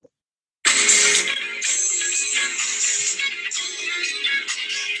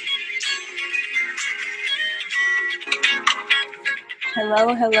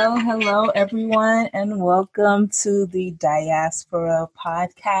Hello, everyone, and welcome to the Diaspora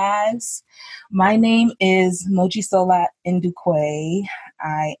podcast. My name is Mojisola Ndukwe.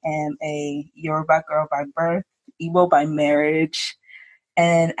 I am a Yoruba girl by birth, Igbo by marriage,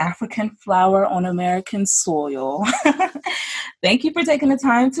 an African flower on American soil. Thank you for taking the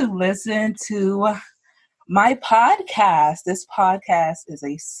time to listen to my podcast. This podcast is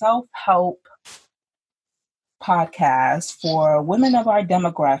a self-help podcast for women of our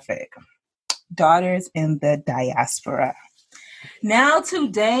demographic, daughters in the diaspora. Now,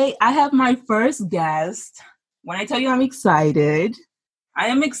 today, I have my first guest. When I tell you I'm excited, I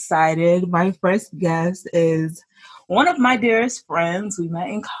am excited. My first guest is one of my dearest friends. We met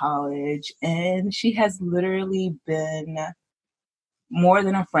in college, and she has literally been more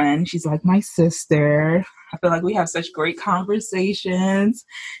than a friend. She's like my sister. I feel like we have such great conversations.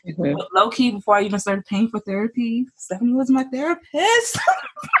 Mm-hmm. Low key, before I even started paying for therapy, Stephanie was my therapist.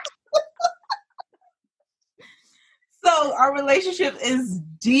 So our relationship is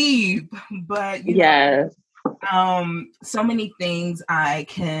deep, but you know, so many things I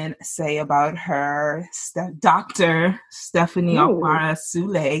can say about her. Dr. Stephanie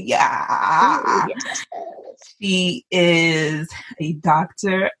Okpara-Sule. Yeah. She is a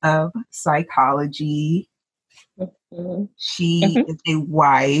doctor of psychology. Mm-hmm. She is a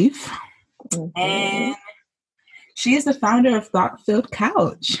wife. Mm-hmm. And she is the founder of Thought-Filled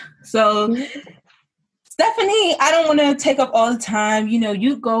Couch. So, Stephanie, I don't want to take up all the time. You know,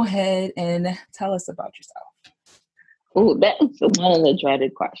 you go ahead and tell us about yourself. Oh, that's one of the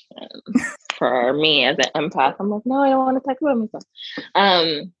dreaded questions for me as an empath. I'm like, no, I don't want to talk about myself.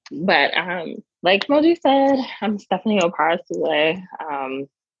 But like Moji said, I'm Stephanie Okpara-Sule,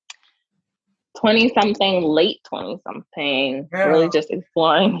 20-something, late 20-something, really just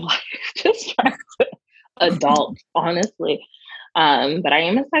exploring life, just trying to adult, honestly. But I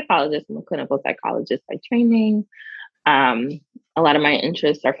am a psychologist. I'm a clinical psychologist by training. A lot of my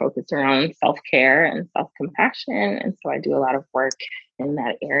interests are focused around self-care and self-compassion. And so I do a lot of work in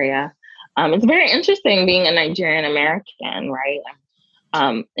that area. It's very interesting being a Nigerian American, right?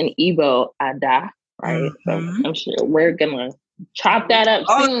 An Igbo Ada, right? Mm-hmm. So I'm sure we're going to chop that up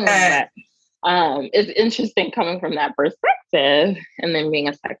soon. But it's interesting coming from that perspective and then being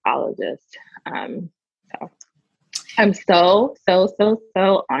a psychologist. So I'm so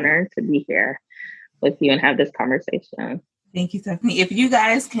honored to be here with you and have this conversation. Thank you, Stephanie. If you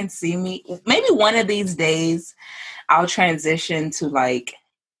guys can see me, maybe one of these days I'll transition to like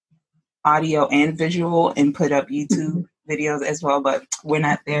audio and visual and put up YouTube videos as well, but we're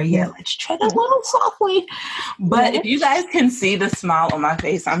not there yet. Let's tread a little softly. But if you guys can see the smile on my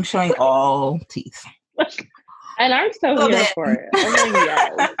face, I'm showing all teeth. And I'm so here for it.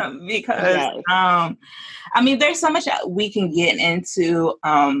 I mean, because I mean, there's so much we can get into.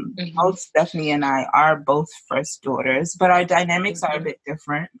 Both Stephanie and I are both first daughters, but our dynamics are a bit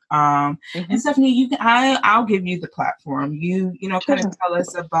different. And Stephanie, I'll give you the platform. You know, kind of tell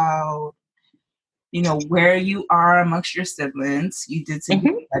us about, you know, where you are amongst your siblings. You did say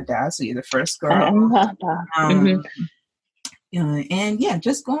you had dad, so you're the first girl. And yeah,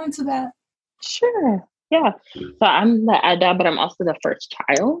 just go into that. Sure. Yeah. So I'm the Ada, but I'm also the first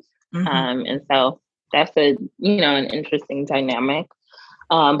child. And so that's an interesting dynamic.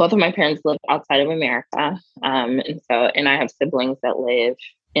 Both of my parents live outside of America. And I have siblings that live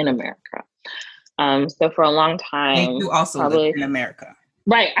in America. So for a long time. And you also live in America.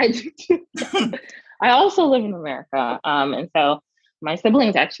 Right. I do. I also live in America. And so my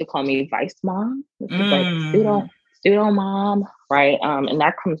siblings actually call me Vice Mom, which is like pseudo mom, right? And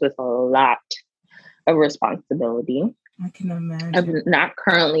that comes with a lot of responsibility. I can imagine. I'm not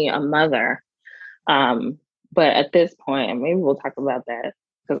currently a mother, but at this point, and maybe we'll talk about that,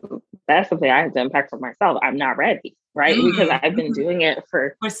 because that's something I have to unpack for myself. I'm not ready, right? Because I've been doing it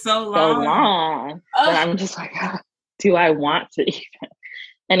for so long that I'm just like, do I want to even?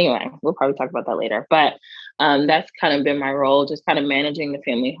 Anyway, we'll probably talk about that later. But that's kind of been my role, just kind of managing the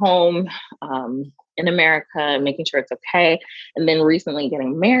family home in America, making sure it's okay. And then recently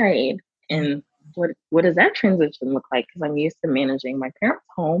getting married. And what does that transition look like? Because I'm used to managing my parents'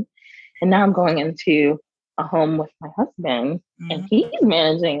 home. And now I'm going into a home with my husband and he's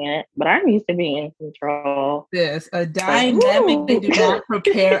managing it, but I'm used to being in control. This a dynamic they do not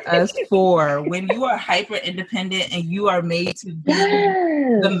prepare us for. When you are hyper independent and you are made to be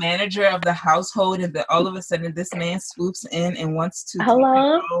the manager of the household, and then all of a sudden this man swoops in and wants to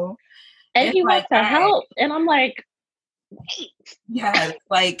and he wants to help, and I'm like, Yes,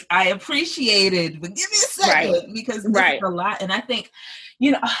 like I appreciate it, but give me a second because this is a lot. And I think,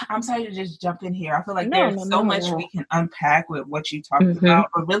 I'm sorry to just jump in here. I feel like there's so much we can unpack with what you talked about,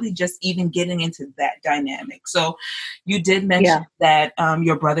 or really just even getting into that dynamic. So you did mention that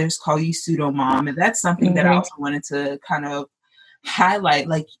your brothers call you pseudo mom, and that's something that I also wanted to kind of highlight.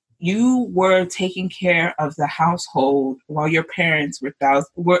 Like, you were taking care of the household while your parents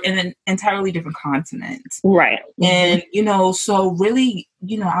were in an entirely different continent. Right. And, so really,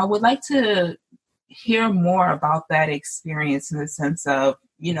 I would like to hear more about that experience in the sense of,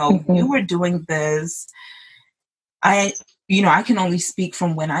 you were doing this. I can only speak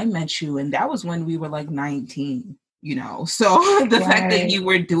from when I met you, and that was when we were like 19, so the fact that you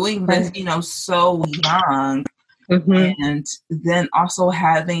were doing this, so young. And then also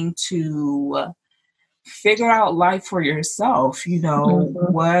having to figure out life for yourself,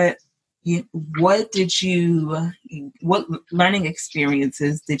 what learning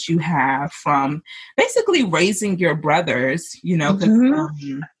experiences did you have from basically raising your brothers, because,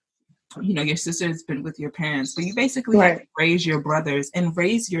 your sister has been with your parents, but you basically had to raise your brothers and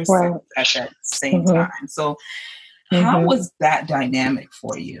raise yourself at that same time. So how was that dynamic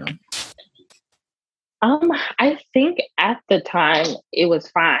for you? I think at the time it was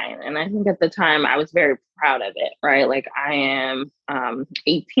fine. And I think at the time I was very proud of it, right? Like, I am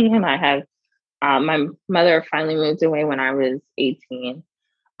 18. I have, my mother finally moved away when I was 18.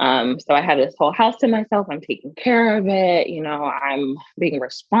 So I have this whole house to myself. I'm taking care of it. I'm being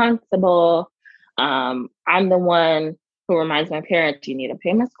responsible. I'm the one who reminds my parents, you need to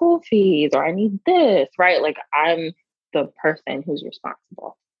pay my school fees, or I need this, right? Like, I'm the person who's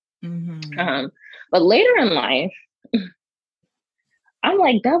responsible. But later in life, I'm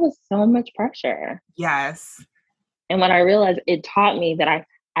like, that was so much pressure. Yes. And when I realized, it taught me that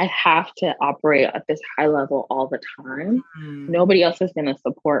I have to operate at this high level all the time. Nobody else is going to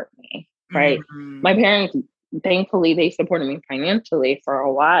support me, right? My parents, thankfully, they supported me financially for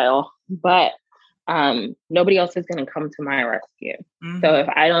a while, but nobody else is going to come to my rescue. So if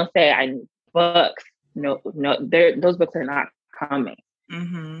I don't say I need books, those books are not coming.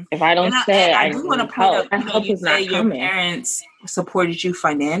 If I don't say I do want to point out, you say your parents supported you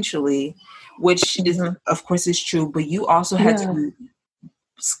financially, which is, of course, is true, but you also had to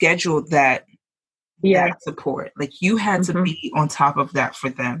schedule that support. Like, you had to be on top of that for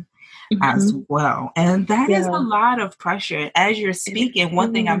them as well. And that is a lot of pressure. As you're speaking,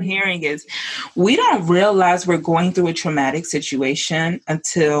 one thing I'm hearing is we don't realize we're going through a traumatic situation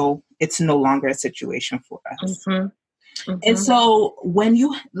until it's no longer a situation for us. And so when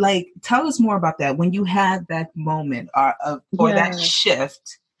you, tell us more about that. When you had that moment or that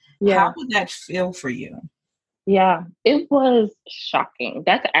shift, how did that feel for you? Yeah, it was shocking.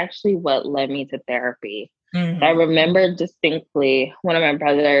 That's actually what led me to therapy. I remember distinctly, one of my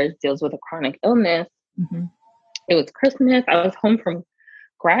brothers deals with a chronic illness. It was Christmas. I was home from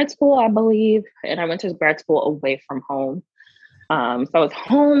grad school, I believe, and I went to grad school away from home. So I was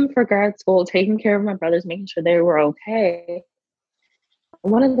home for grad school, taking care of my brothers, making sure they were okay.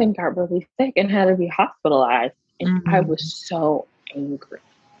 One of them got really sick and had to be hospitalized. And I was so angry.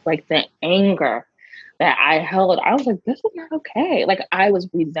 Like, the anger that I held, I was like, this is not okay. Like, I was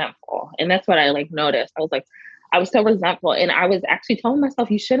resentful. And that's what I noticed. I was so resentful. And I was actually telling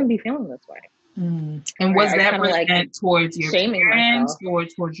myself, you shouldn't be feeling this way. And was that resent towards your parents, or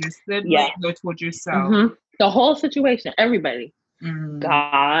towards your siblings, or towards yourself? The whole situation, everybody.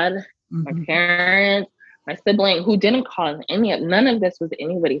 God, my parents, my sibling, who didn't cause none of this was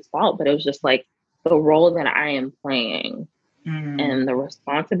anybody's fault, but it was just like the role that I am playing and the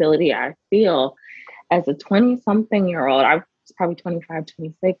responsibility I feel as a 20-something-year-old. I was probably 25,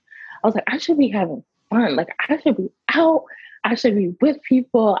 26. I was like, I should be having fun. Like, I should be out. I should be with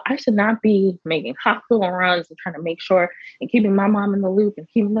people. I should not be making hospital runs and trying to make sure and keeping my mom in the loop and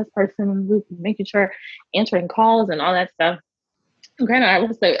keeping this person in the loop and making sure, answering calls and all that stuff.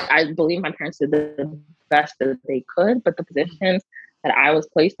 Granted, I believe my parents did the best that they could, but the position that I was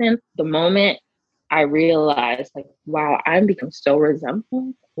placed in, the moment I realized, like, wow, I'm becoming so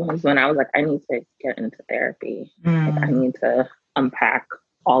resentful, was when I was like, I need to get into therapy. Like, I need to unpack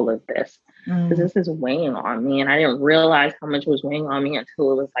all of this, because this is weighing on me. And I didn't realize how much was weighing on me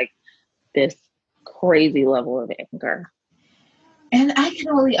until it was like this crazy level of anger. And I can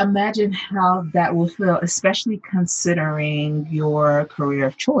only imagine how that will feel, especially considering your career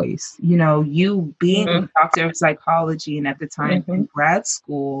of choice. You being a doctor of psychology, and at the time in grad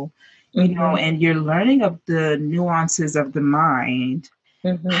school, and you're learning of the nuances of the mind.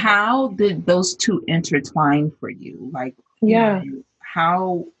 How did those two intertwine for you? Like,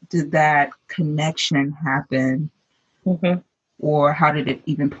 how did that connection happen or how did it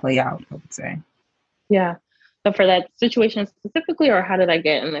even play out, I would say? Yeah. So for that situation specifically, or how did I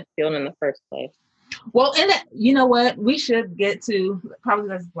get in the field in the first place? Well, you know what? We should get to, probably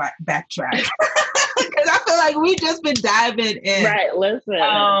let's backtrack. Because I feel like we've just been diving in. Right,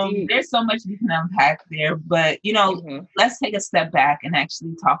 listen. There's so much we can unpack there. But, let's take a step back and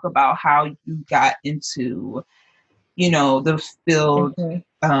actually talk about how you got into, the field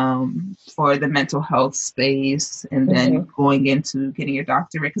for the mental health space, and then going into getting your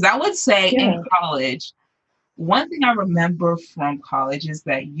doctorate. Because I would say in college, one thing I remember from college is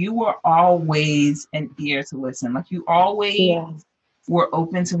that you were always an ear to listen. Like you always were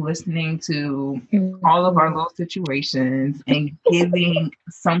open to listening to all of our little situations and giving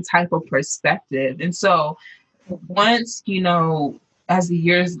some type of perspective. And so once, as the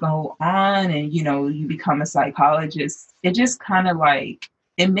years go on and, you become a psychologist, it just kind of like,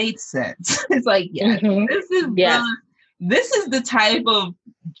 it made sense. It's like, this is the type of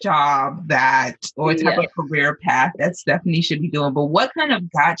job or type of career path that Stephanie should be doing. But what kind of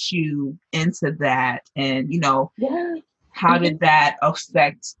got you into that? And, how did that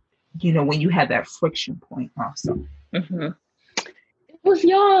affect, when you had that friction point also? It was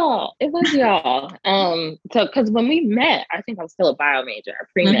y'all. So, because when we met, I think I was still a bio major,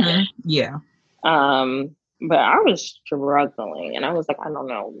 pre-med. Yeah. But I was struggling, and I was like, I don't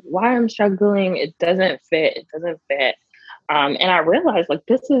know why I'm struggling. It doesn't fit. And I realized, like,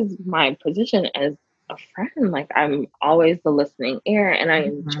 this is my position as a friend. Like, I'm always the listening ear, and I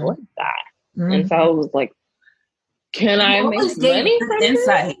enjoyed that. And so I was like, can I make money from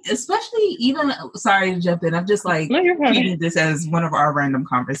insight? Especially even, sorry to jump in, I'm just like treating this as one of our random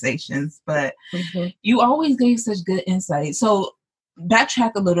conversations, but you always gave such good insight. So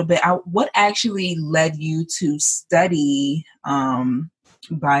backtrack a little bit. What actually led you to study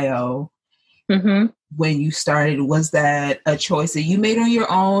bio when you started? Was that a choice that you made on your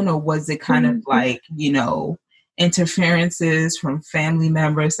own, or was it kind of like, interferences from family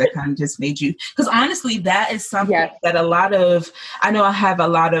members that kind of just made you? Because honestly, that is something that I know I have a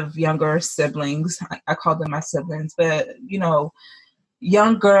lot of younger siblings. I call them my siblings, but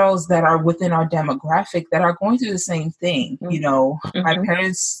young girls that are within our demographic that are going through the same thing. My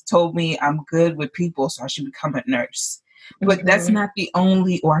parents told me I'm good with people, so I should become a nurse. But that's not the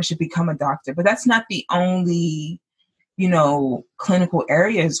only, or I should become a doctor, but that's not the only, clinical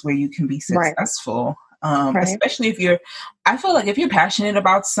areas where you can be successful. Especially I feel like if you're passionate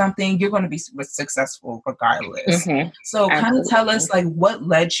about something, you're going to be successful regardless. So kind of tell us, like, what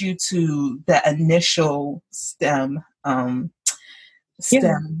led you to the initial STEM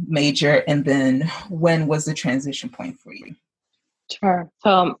major, and then when was the transition point for you? Sure.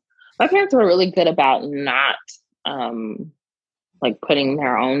 So my parents were really good about not like putting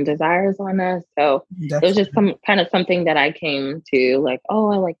their own desires on us. So it was just something that I came to, like,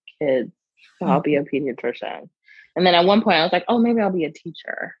 oh, I like kids, so I'll be a pediatrician. And then at one point I was like, oh, maybe I'll be a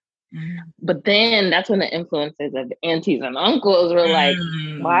teacher. But then that's when the influences of aunties and uncles were like,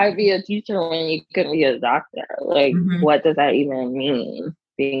 why be a teacher when you couldn't be a doctor? Like, what does that even mean,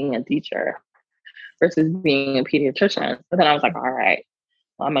 being a teacher versus being a pediatrician? So then I was like, all right,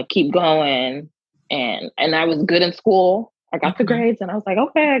 well, I'm going to keep going. And I was good in school. I got the grades, and I was like,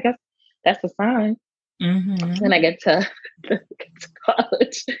 okay, I guess that's a sign. Then I get to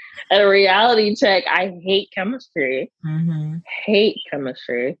college. At a reality check, I hate chemistry. And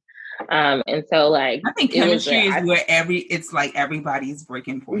so, like, I think chemistry is where it's like everybody's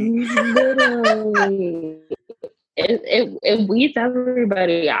breaking point. Literally. It weeds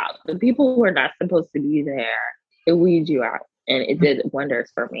everybody out. The people who are not supposed to be there, it weeds you out. And it did wonders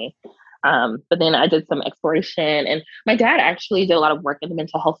for me. But then I did some exploration, and my dad actually did a lot of work in the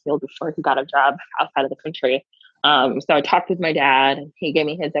mental health field before he got a job outside of the country. So I talked with my dad, and he gave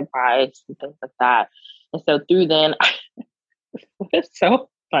me his advice and things like that. And so through then, it's so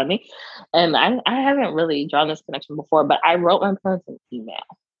funny. And I haven't really drawn this connection before, but I wrote my parents an email.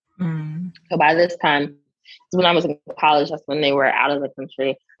 So by this time, when I was in college, that's when they were out of the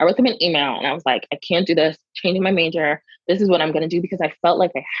country. I wrote them an email, and I was like, I can't do this, changing my major. This is what I'm going to do, because I felt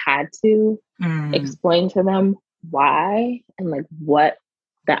like I had to explain to them why and like what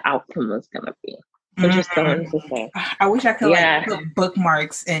the outcome was going to be. Which is so interesting. I wish I could like put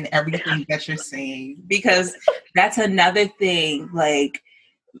bookmarks in everything that you're saying, because that's another thing, like,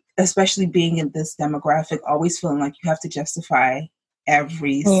 especially being in this demographic, always feeling like you have to justify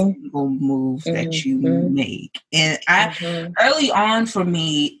every single move that you make. And early on for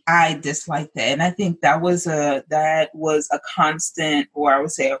me, I disliked that. And I think that was a constant, or I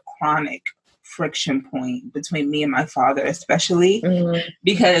would say a chronic friction point between me and my father, especially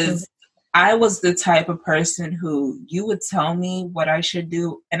because I was the type of person who you would tell me what I should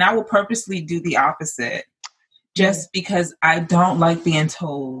do, and I would purposely do the opposite just because I don't like being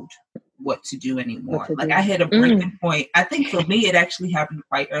told what to do anymore. Like, I hit a breaking point. I think for me, it actually happened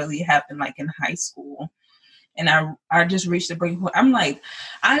quite early. It happened like in high school. And I just reached a breaking point. I'm like,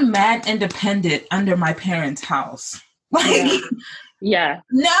 I'm mad independent under my parents' house. Like, no.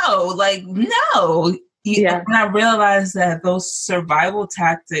 And I realized that those survival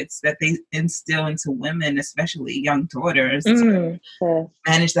tactics that they instill into women, especially young daughters, to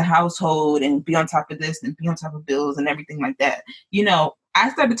manage the household and be on top of this and be on top of bills and everything like that. You know, I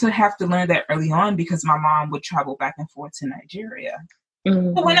started to have to learn that early on because my mom would travel back and forth to Nigeria.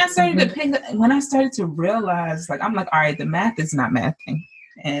 But when I started to realize, like, I'm like, all right, the math is not mathing.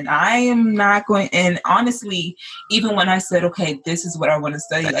 And I am not going, and honestly, even when I said, okay, this is what I want to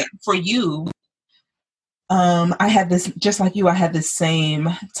study, like for you, I had this, just like you, I had the same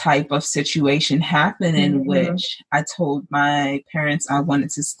type of situation happen in which I told my parents I wanted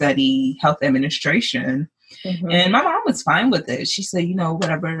to study health administration. And my mom was fine with it. She said, you know,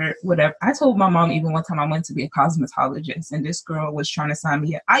 whatever. I told my mom even one time I wanted to be a cosmetologist, and this girl was trying to sign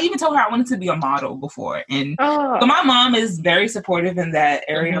me up. I even told her I wanted to be a model before. And so my mom is very supportive in that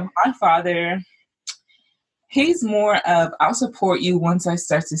area. My father, he's more of, I'll support you once I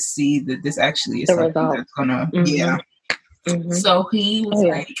start to see that this actually is something that's gonna, So he was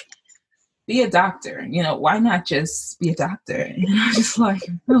like, be a doctor. You know, why not just be a doctor? And I was just like,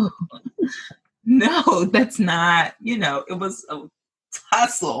 no, that's not, you know, it was a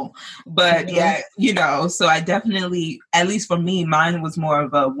tussle. But you know, so I definitely, at least for me, mine was more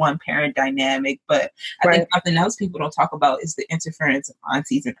of a one parent dynamic. But I think something else people don't talk about is the interference of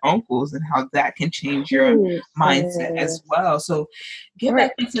aunties and uncles and how that can change your mindset as well. So get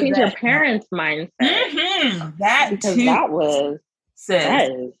back into change that. Your parents' mindset. That too.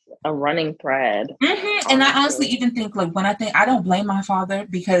 That is a running thread. And I honestly even think, like, when I don't blame my father,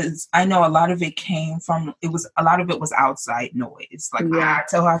 because I know a lot of it came from, a lot of it was outside noise. Like,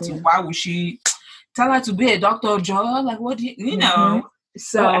 tell her to, why would she tell her to be a doctor, Joe? Like, what do you know?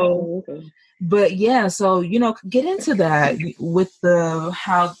 So, but so, you know, get into that with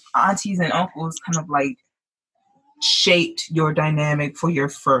how aunties and uncles kind of like shaped your dynamic for your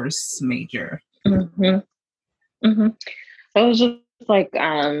first major. So it was just like,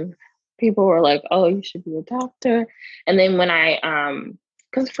 people were like, oh, you should be a doctor. And then when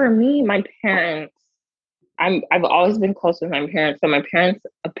because for me, my parents, I've always been close with my parents. So my parents'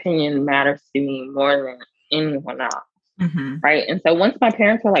 opinion matters to me more than anyone else. Right. And so once my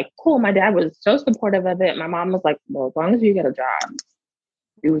parents were like, cool, my dad was so supportive of it. My mom was like, well, as long as you get a job,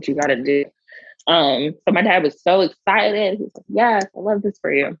 do what you got to do. So my dad was so excited. He was like, yes, I love this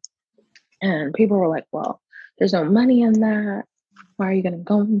for you. And people were like, well, there's no money in that. Why are you going to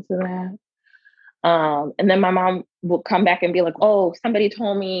go into that? And then my mom will come back and be like, oh, somebody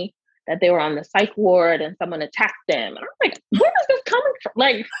told me that they were on the psych ward and someone attacked them. And I'm like, where is this coming from?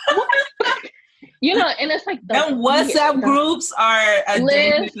 Like, what? You know, and it's like, and WhatsApp groups are a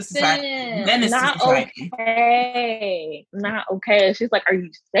danger to society. Not okay. Not okay. She's like, are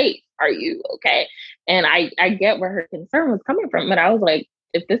you safe? Are you okay? And I get where her concern was coming from, but I was like,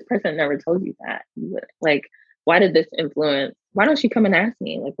 if this person never told you that, you would, like, why did this influence? Why don't you come and ask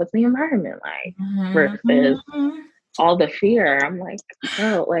me? Like, what's the environment like? Versus all the fear. I'm like,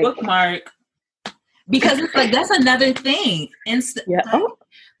 oh, like, bookmark. Because it's like, that's another thing.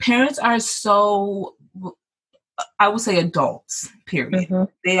 Parents are so, I would say adults, period.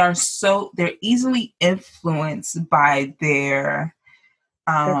 They're easily influenced by their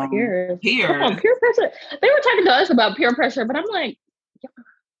peers. Peer pressure. They were talking to us about peer pressure, but I'm like,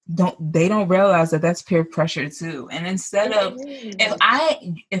 they don't realize that that's peer pressure too. And instead of,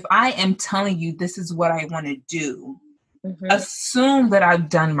 if I am telling you this is what I want to do, assume that I've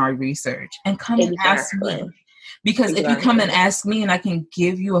done my research and come and ask me. Because if you come and ask me and I can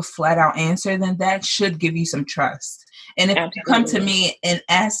give you a flat out answer, then that should give you some trust. And if you come to me and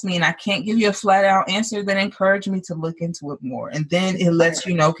ask me and I can't give you a flat out answer, then encourage me to look into it more. And then it lets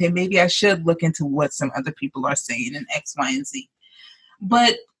you know, okay, maybe I should look into what some other people are saying in X, Y, and Z.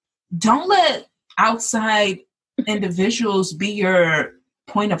 But don't let outside individuals be your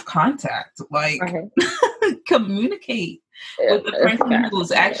point of contact. Like, communicate with the person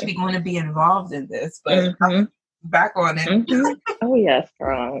who's actually going to be involved in this. But back on it. Oh, yes,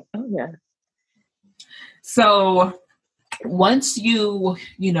 girl. Oh, yes. So once you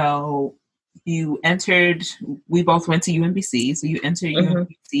entered, we both went to UMBC. So you entered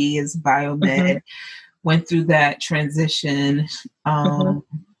UMBC as biomed, went through that transition.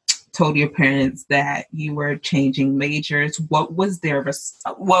 told your parents that you were changing majors, what was their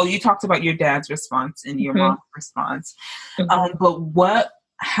well, you talked about your dad's response and your mom's response, but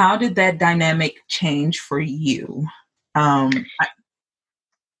how did that dynamic change for you? I'm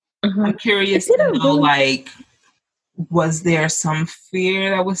curious to know, like, was there some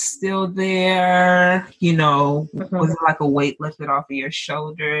fear that was still there? You know, was it like a weight lifted off of your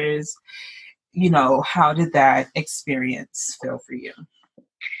shoulders? You know, how did that experience feel for you?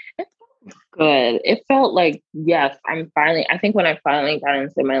 Good. It felt like, yes, I think when I finally got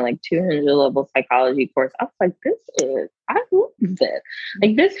into my like 200 level psychology course, I was like, I love this.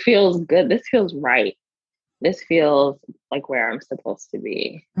 Like, this feels good. This feels right. This feels like where I'm supposed to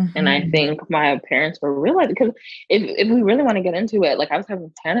be. And I think my parents were realizing, because if we really want to get into it, like, I was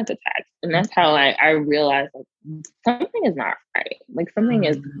having panic attacks. And that's how I realized, like, something is not right. Like,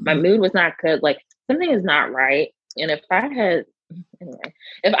 my mood was not good. Like, something is not right. And if I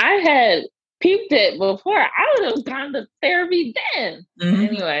had peeped it before, I would have gone to therapy then.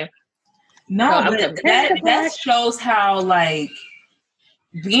 Anyway. No, but that shows how, like,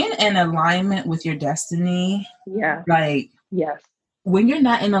 being in alignment with your destiny. Yeah. Like, yes. When you're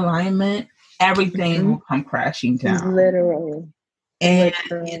not in alignment, everything will come crashing down. Literally. And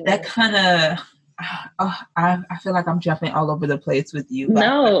that kind of, I feel like I'm jumping all over the place with you.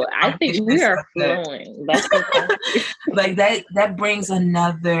 No, I think we are flowing. That's like that brings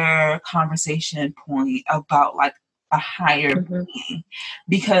another conversation point about like a higher being,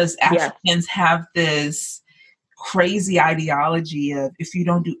 because Africans have this crazy ideology of, if you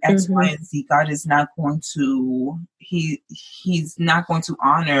don't do X, Y, and Z, God is not going to, he's not going to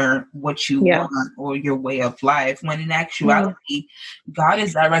honor what you want or your way of life. When in actuality, God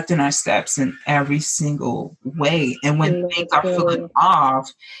is directing our steps in every single way. And when things are feeling off,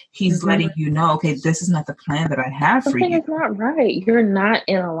 he's letting you know, okay, this is not the plan that I have for you. Something is not right. You're not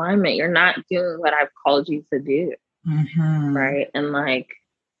in alignment. You're not doing what I've called you to do. Right. And like,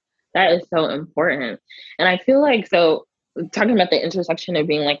 that is so important. And I feel like, so talking about the intersection of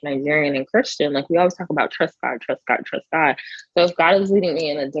being like Nigerian and Christian, like, we always talk about trust God, trust God, trust God. So if God is leading me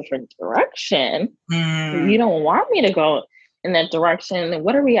in a different direction, you don't want me to go in that direction, then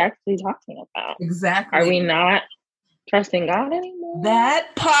what are we actually talking about? Exactly. Are we not trusting God anymore?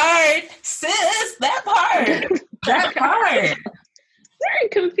 That part, sis, that part. Very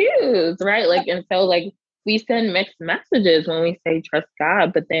confused, right? Like, and so like, we send mixed messages when we say trust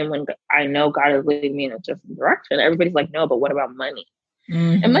God, but then when I know God is leading me in a different direction, everybody's like, no, but what about money?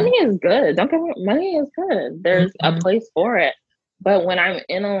 And money is good. Don't get me wrong, money is good. There's a place for it. But when I'm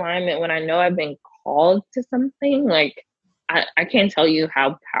in alignment, when I know I've been called to something, like, I can't tell you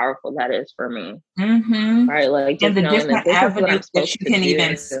how powerful that is for me. Right? Like, just and the knowing different avenues that you can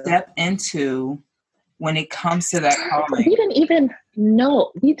even step into when it comes to that calling. We didn't even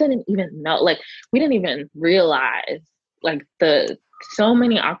know. Like, we didn't even realize, like, so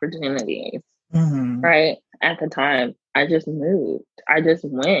many opportunities, right? At the time, I just moved. I just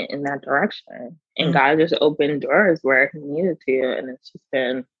went in that direction. And God just opened doors where he needed to. And it's just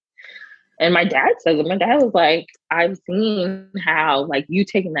been, and my dad says it. My dad was like, I've seen how, like, you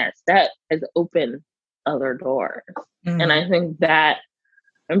taking that step has opened other doors. And I think that,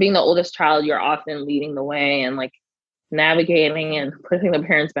 and being the oldest child, you're often leading the way and like navigating and pushing the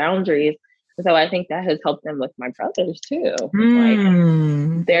parents' boundaries. And so I think that has helped them with my brothers too.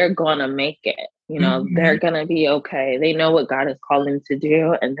 Like, they're gonna make it, you know, they're gonna be okay. They know what God has called them to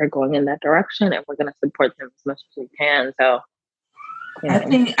do, and they're going in that direction, and we're gonna support them as much as we can. So, you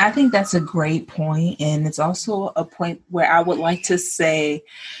know. I think that's a great point, and it's also a point where I would like to say,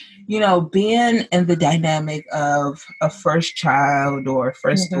 you know, being in the dynamic of a first child or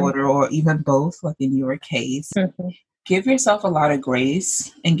first daughter, or even both, like in your case, give yourself a lot of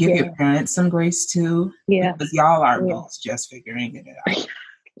grace, and give your parents some grace too. Because y'all are both just figuring it out.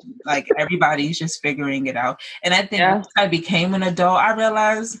 Like, everybody's just figuring it out. And I think once I became an adult, I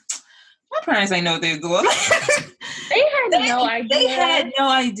realized my parents ain't know what they were doing. They had no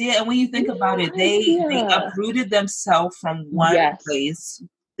idea. And when you think about it, they uprooted themselves from one place.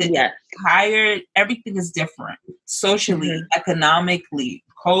 Hired, everything is different. Socially, economically,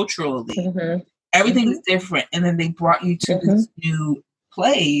 culturally, everything is different. And then they brought you to this new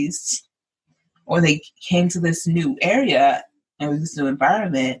place, or they came to this new area and this new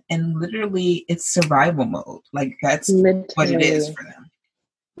environment, and literally it's survival mode. Like, that's what it is for them.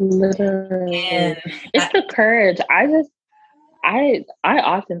 Literally. And it's the courage. I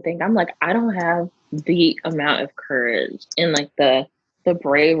often think, I'm like, I don't have the amount of courage and like the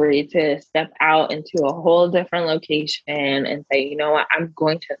bravery to step out into a whole different location and say, you know what, I'm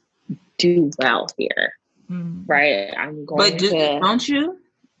going to do well here. Right? I'm going to. But don't you?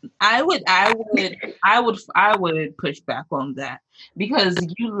 I would push back on that because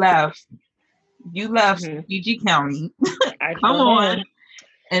you left PG County. Come on.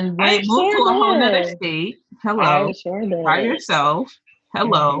 And went moved to a whole nother state. Hello. I sure did. By yourself.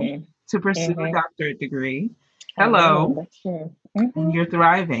 Hello. To pursue a doctorate degree. Hello. That's true. And you're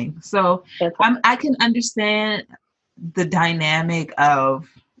thriving. So I can understand the dynamic of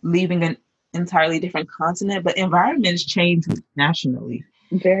leaving an entirely different continent, but environments change nationally.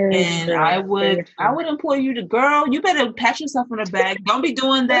 And true. I would implore you to, girl, you better pat yourself on the back. Don't be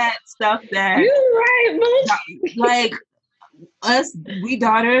doing that stuff that you're right, like us, we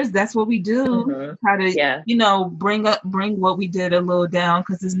daughters, that's what we do. Try to, bring what we did a little down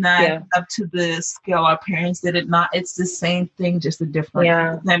because it's not up to the scale our parents did it. Not, it's the same thing, just a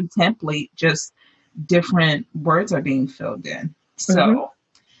different template, just different words are being filled in. So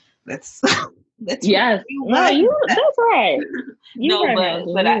that's yes. No, that's right.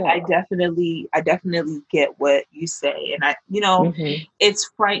 I definitely get what you say, and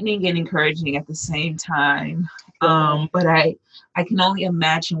it's frightening and encouraging at the same time. But I can only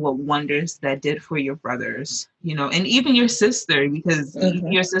imagine what wonders that did for your brothers, and even your sister, because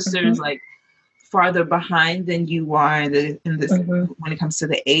your sister is like farther behind than you are when it comes to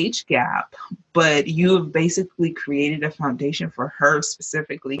the age gap, but you have basically created a foundation for her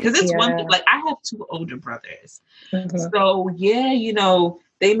specifically. Because it's one thing, like I have 2 older brothers, so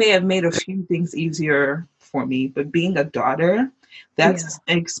they may have made a few things easier for me, but being a daughter, that's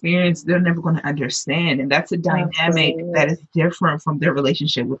an experience they're never going to understand, and that's a dynamic that is different from their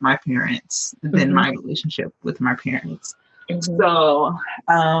relationship with my parents than my relationship with my parents. So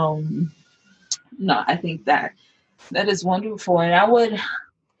no, I think that is wonderful. And I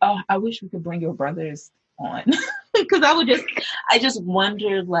wish we could bring your brothers on because I just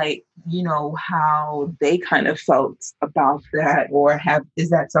wondered, like, how they kind of felt about that, or is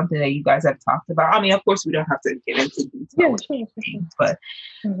that something that you guys have talked about? I mean, of course we don't have to get into details, but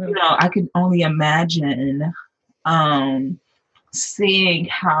I can only imagine seeing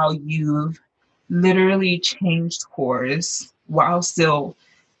how you've literally changed course while still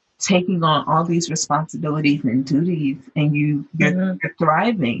taking on all these responsibilities and duties, and you're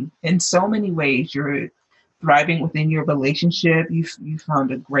thriving in so many ways. You're thriving within your relationship. You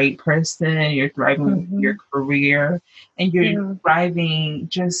found a great person. You're thriving with your career, and you're thriving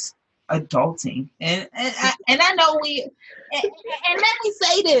just adulting. And I know and let me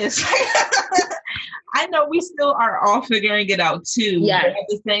say this. I know we still are all figuring it out too. Yeah. But at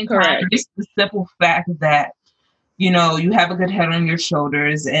the same time, just the simple fact that you have a good head on your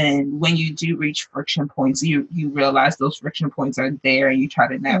shoulders, and when you do reach friction points, you realize those friction points are there, and you try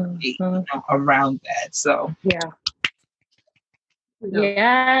to navigate around that. So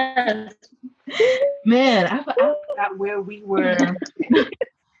man, I forgot where we were.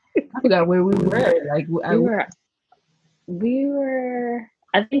 I forgot where we were. Like we were.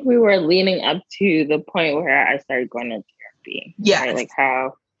 I think we were leaning up to the point where I started going to therapy. Yeah, right? Like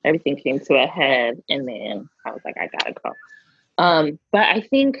how everything came to a head, and then I was like, I gotta go. But I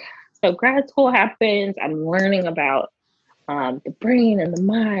think so. Grad school happens. I'm learning about the brain and the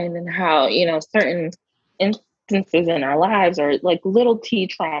mind, and how certain instances in our lives are like little T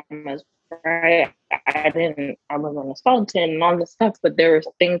traumas. Right? I wasn't assaulted and all this stuff, but there were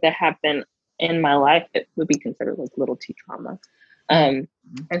things that happened in my life that would be considered like little T trauma. And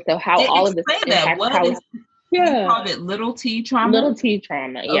so how all of this impacts how you called it little T trauma? Little T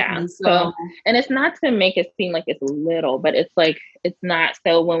trauma, yeah. Okay, so, and it's not to make it seem like it's little, but it's like, it's not.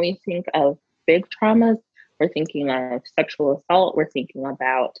 So when we think of big traumas, we're thinking of sexual assault, we're thinking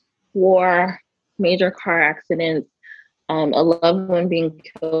about war, major car accidents, a loved one being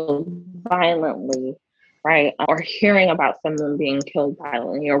killed violently, right? Or hearing about someone being killed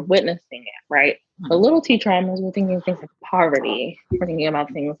violently or witnessing it, right? The little T traumas, we're thinking of things like poverty, we're thinking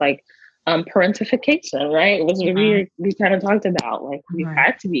about things like parentification, right? Which we kind of talked about, like we've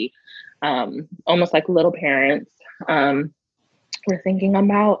had to be almost like little parents. We're thinking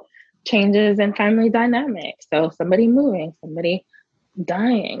about changes in family dynamics. So somebody moving, somebody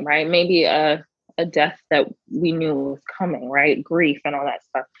dying, right? Maybe a death that we knew was coming, right? Grief and all that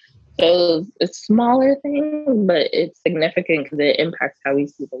stuff. So it's smaller things, but it's significant because it impacts how we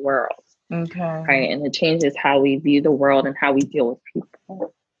see the world. Okay. Right. And it changes how we view the world and how we deal with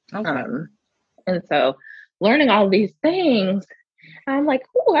people. Okay. And so learning all these things, I'm like,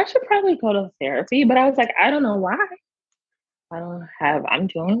 oh, I should probably go to therapy. But I was like, I don't know why. I'm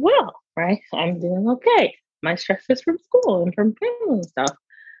doing well, right? I'm doing okay. My stress is from school and from family stuff.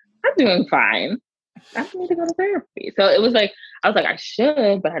 I'm doing fine. I don't need to go to therapy. So it was like, I was like, I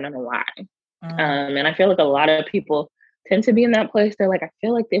should, but I don't know why. And I feel like a lot of people tend to be in that place. They're like, I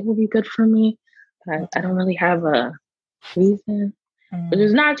feel like they will be good for me, but I don't really have a reason. Which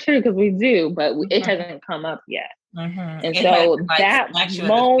is not true because we do, but it hasn't come up yet. And it so that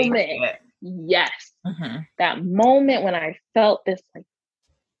moment, yes, that moment when I felt this like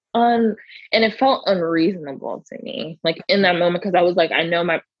and it felt unreasonable to me, like in that moment, because I was like, I know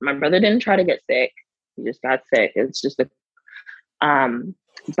my brother didn't try to get sick; he just got sick. It's just but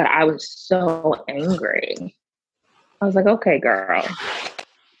I was so angry. I was like, okay, girl,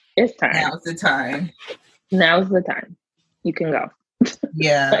 it's time. Now's the time. Now's the time. You can go.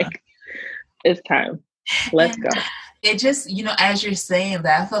 Yeah. Like, it's time. Let's go. It just, as you're saying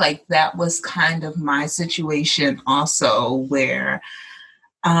that, I feel like that was kind of my situation also, where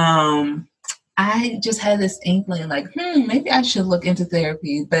I just had this inkling like, maybe I should look into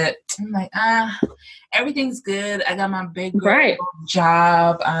therapy. But I'm like, everything's good. I got my big girl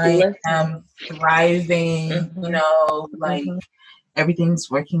job. I am thriving,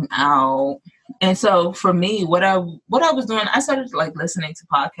 everything's working out. And so for me, what I was doing, I started like listening to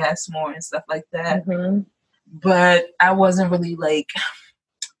podcasts more and stuff like that. But I wasn't really like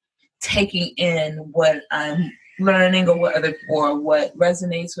taking in what I'm learning or what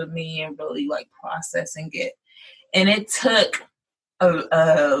resonates with me and really like processing it. And it took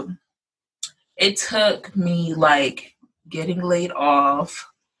me like getting laid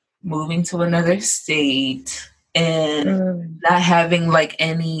off, moving to another state, and not having like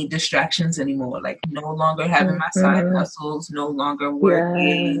any distractions anymore, like no longer having my side hustles, no longer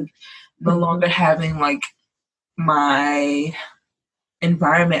working, no longer having like my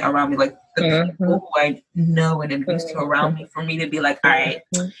environment around me, like the people who I know and am used to around me, for me to be like, all right,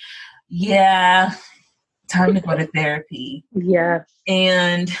 yeah, time to go to therapy. Yeah.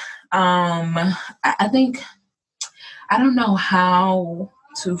 And I think, I don't know how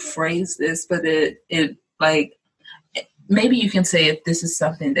to phrase this, but it like, maybe you can say if this is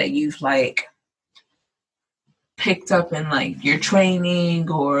something that you've like picked up in like your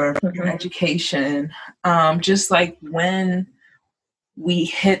training or your education, just like when we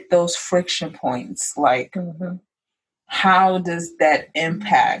hit those friction points, like how does that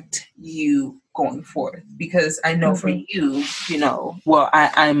impact you going forth? Because I know for you,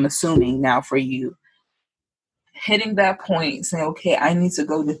 I'm assuming now for you, hitting that point, saying, okay, I need to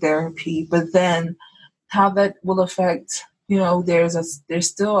go to therapy, but then how that will affect, there's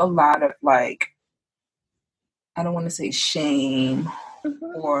still a lot of like, I don't want to say shame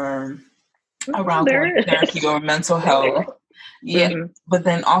or around going to therapy or mental health. Yeah. But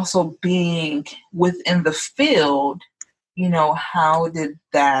then also being within the field, how did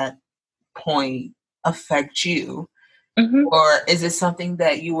that point affect you? Or is it something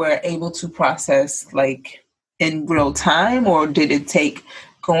that you were able to process like in real time, or did it take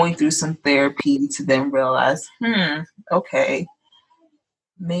going through some therapy to then realize, okay,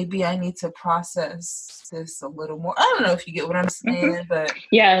 maybe I need to process this a little more? I don't know if you get what I'm saying, but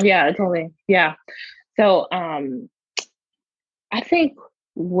yeah, totally. Yeah. So, I think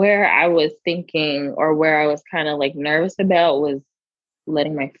where I was thinking, or where I was kind of like nervous about, was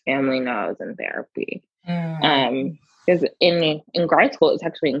letting my family know I was in therapy. Because in grad school, it's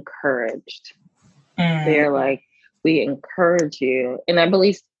actually encouraged. They're like, we encourage you. And I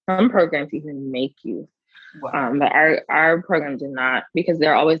believe some programs even make you. Wow. But our program did not, because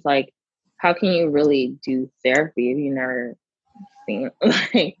they're always like, how can you really do therapy if you never seen,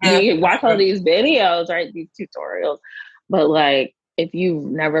 like, you watch all these videos, right? These tutorials. But like, if you've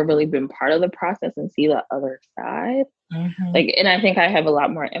never really been part of the process and see the other side, like, and I think I have a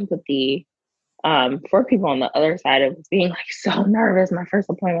lot more empathy for people on the other side of being like so nervous. My first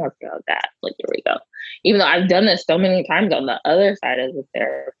appointment was like, oh God, like, here we go. Even though I've done this so many times on the other side as a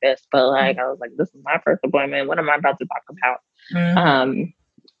therapist, but like, I was like, this is my first appointment. What am I about to talk about?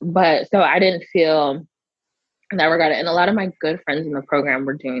 But so I didn't feel in that regard. And a lot of my good friends in the program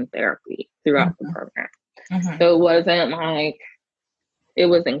were doing therapy throughout the program. So it wasn't like, it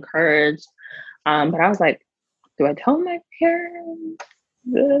was encouraged. But I was like, do I tell my parents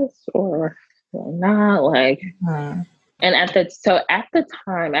this or not? Like, and at the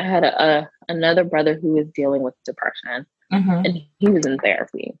time I had another brother who was dealing with depression, and he was in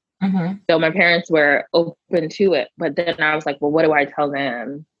therapy. So my parents were open to it, but then I was like, well, what do I tell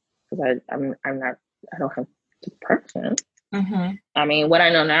them? Because I don't have depression. I mean, what I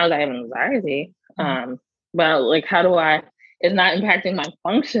know now is I have anxiety. But like, how do it's not impacting my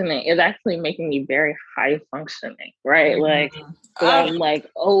functioning. It's actually making me very high functioning, right? Like, I'm like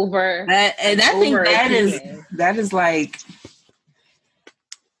over. And I think that is like,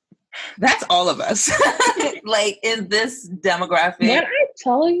 that's all of us. Like in this demographic. When I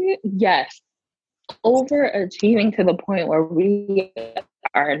tell you, yes. overachieving to the point where we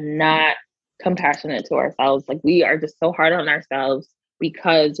are not compassionate to ourselves. Like, we are just so hard on ourselves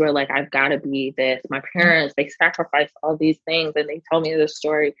because we're like, I've got to be this. My parents, they sacrificed all these things, and they tell me this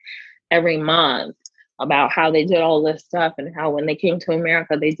story every month about how they did all this stuff and how when they came to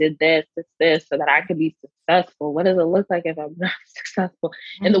America, they did this, so that I could be successful. What does it look like if I'm not successful?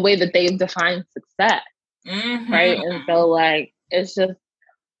 In the way that they've defined success, right? And so, like, it's just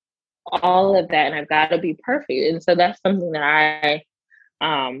all of that, and I've got to be perfect. And so that's something that I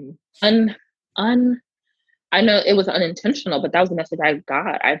I know it was unintentional, but that was the message I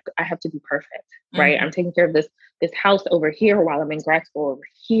got. I have to be perfect, right? I'm taking care of this house over here while I'm in grad school over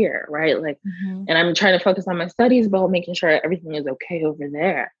here, right? Like, and I'm trying to focus on my studies, but making sure everything is okay over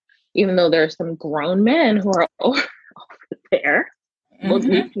there, even though there are some grown men who are over there.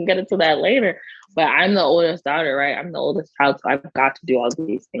 We can get into that later. But I'm the oldest daughter, right? I'm the oldest child, so I've got to do all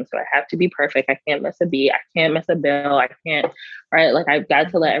these things. So I have to be perfect. I can't miss a beat. I can't miss a bill. I can't, right? Like, I've got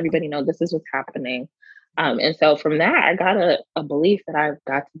to let everybody know this is what's happening. And so from that, I got a belief that I've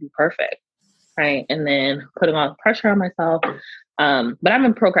got to be perfect, right? And then putting all the pressure on myself. But I'm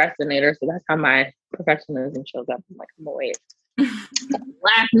a procrastinator, so that's how my perfectionism shows up. I'm like, I'm gonna wait.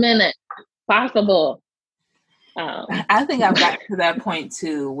 Last minute, possible. I think I've got to that point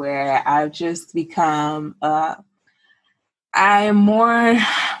too, where I've just become, I'm more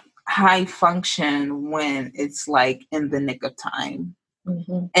high function when it's like in the nick of time.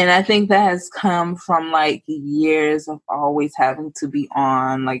 And I think that has come from like years of always having to be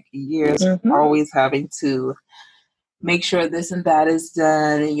on, like years of always having to make sure this and that is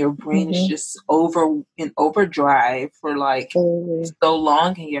done, and your brain is just in overdrive for like so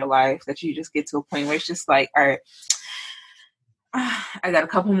long in your life that you just get to a point where it's just like, all right, I got a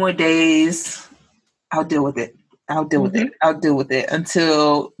couple more days. I'll deal with it. I'll deal with it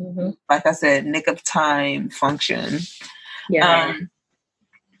until, like I said, nick of time function. Yeah.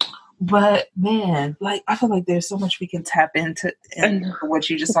 But man, like, I feel like there's so much we can tap into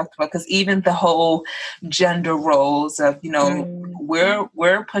what you just talked about, because even the whole gender roles of, you know,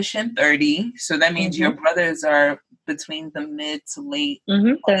 we're pushing 30, so that means your brothers are between the mid to late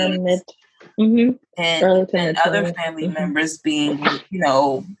 20s, and other family members being, you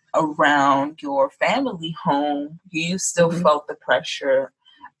know, around your family home, you still felt the pressure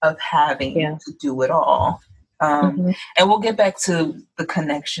of having to do it all. And we'll get back to the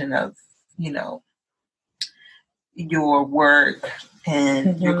connection of, you know, your work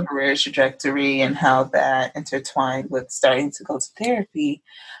and your career trajectory and how that intertwined with starting to go to therapy.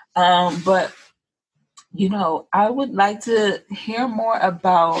 But, you know, I would like to hear more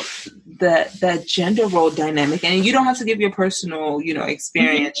about that gender role dynamic. And you don't have to give your personal, you know,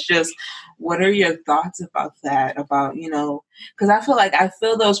 experience, just what are your thoughts about that? About, you know, because I feel like I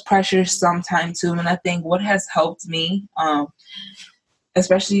feel those pressures sometimes too. And I think what has helped me,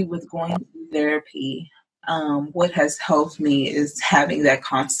 especially with going through therapy, what has helped me is having that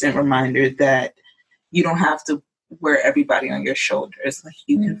constant reminder that you don't have to wear everybody on your shoulders. Like,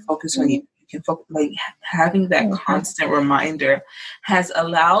 you can focus on you. You can focus, like, having that constant reminder has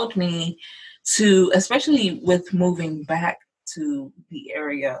allowed me to, especially with moving back to the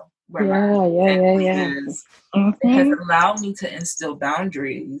area where my family is, it has allowed me to instill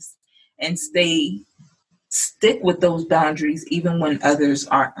boundaries and stick with those boundaries even when others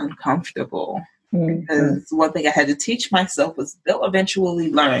are uncomfortable. Because one thing I had to teach myself was they'll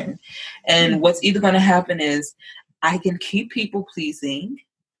eventually learn. And what's either going to happen is I can keep people pleasing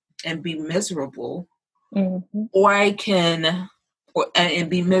and be miserable, or I can and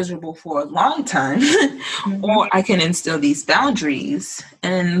be miserable for a long time, or I can instill these boundaries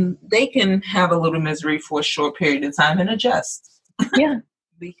and they can have a little misery for a short period of time and adjust.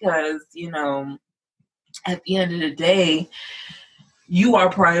 Because, you know, at the end of the day, you are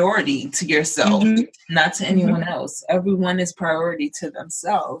priority to yourself, not to anyone else. Everyone is priority to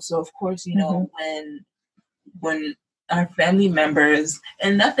themselves. So of course, you know, when our family members,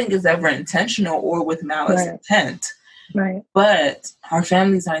 and nothing is ever intentional or with malice intent, but our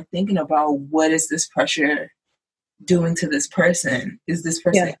families aren't thinking about what is this pressure doing to this person? Is this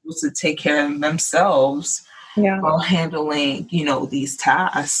person able to take care of themselves while handling, you know, these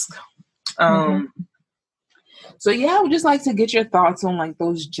tasks? So I would just like to get your thoughts on like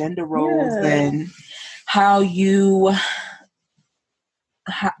those gender roles and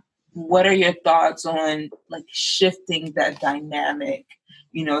what are your thoughts on like shifting that dynamic,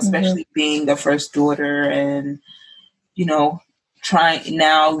 you know, especially being the first daughter and, you know,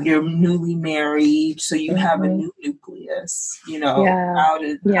 now you're newly married, so you have a new nucleus, you know, how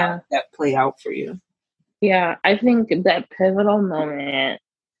did that play out for you? Yeah, I think that pivotal moment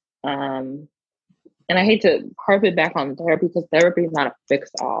and I hate to harp it back on therapy because therapy is not a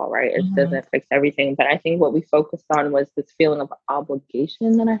fix-all, right? It doesn't fix everything. But I think what we focused on was this feeling of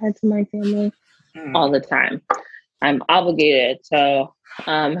obligation that I had to my family all the time. I'm obligated. So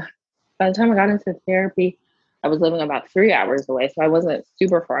by the time I got into therapy, I was living about 3 hours away. So I wasn't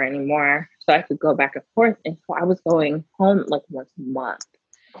super far anymore. So I could go back and forth. And so I was going home like once a month.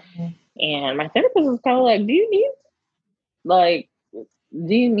 And my therapist was kind of like, do you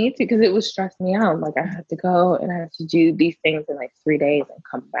need to? Because it was stressing me out. Like I had to go and I had to do these things in like 3 days and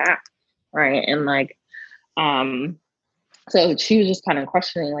come back. Right. And like, so she was just kind of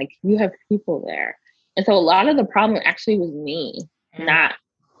questioning, like, you have people there. And so a lot of the problem actually was me not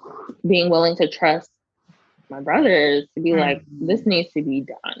being willing to trust my brothers to be like, this needs to be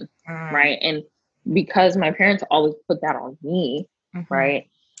done. Right. And because my parents always put that on me, right.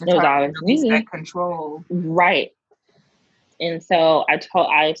 It was always me. That control. Right. And so I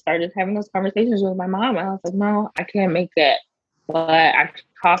started having those conversations with my mom. I was like, no, I can't make it. But I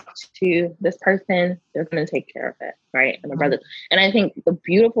talked to this person, they're going to take care of it, right? And my brother. And I think the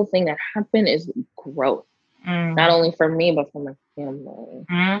beautiful thing that happened is growth, not only for me, but for my family.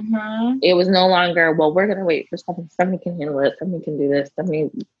 It was no longer, well, we're going to wait for something. Somebody can handle it. Somebody can do this.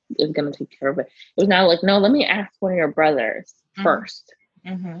 Somebody is going to take care of it. It was now like, no, let me ask one of your brothers first.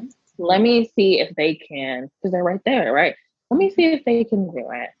 Let me see if they can, because they're right there, right? Let me see if they can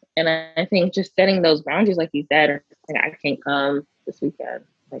do it. And I think just setting those boundaries, like you said, like, I can't come this weekend.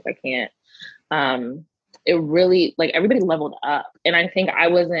 Like, I can't. It really, like, everybody leveled up. And I think I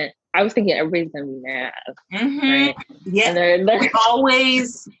was thinking everybody's going to be mad. Right? Yeah. And we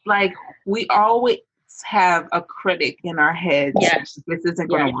always have a critic in our heads. Yes. This isn't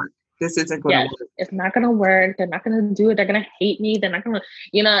going to work. This isn't going to work. It's not going to work. They're not going to do it. They're going to hate me. They're not going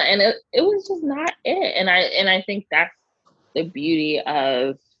to, and it was just not it. And I think that's the beauty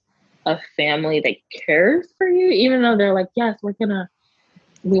of a family that cares for you, even though they're like, yes, we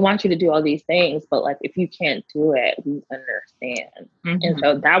want you to do all these things, but like, if you can't do it, we understand. And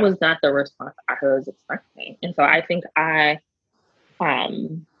so that was not the response I was expecting. And so I think I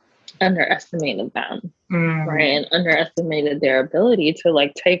underestimated them, right? And underestimated their ability to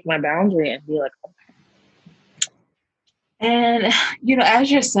like take my boundary and be like, okay. And,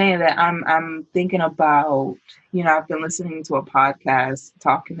 as you're saying that, I'm thinking about, I've been listening to a podcast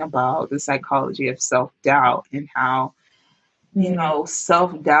talking about the psychology of self-doubt and how,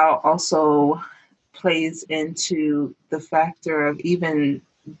 self-doubt also plays into the factor of even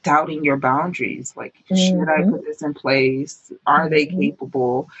doubting your boundaries. Like, should I put this in place? Are they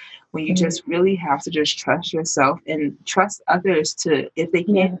capable? When you just really have to just trust yourself and trust others to, if they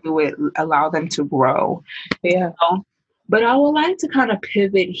can't do it, allow them to grow. Yeah. But I would like to kind of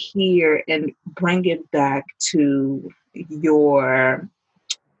pivot here and bring it back to your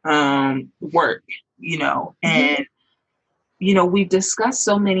work, and, we've discussed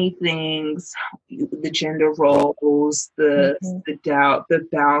so many things, the gender roles, the doubt, the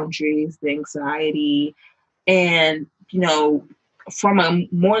boundaries, the anxiety, and, from a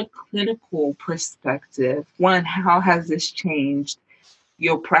more clinical perspective, one, how has this changed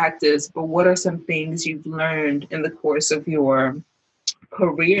your practice, but what are some things you've learned in the course of your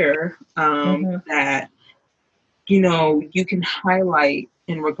career that, you can highlight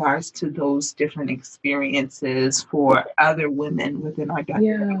in regards to those different experiences for other women within our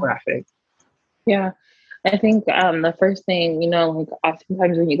demographic? Yeah. I think the first thing, like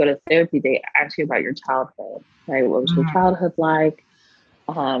oftentimes when you go to therapy, they ask you about your childhood, right? What was your childhood like?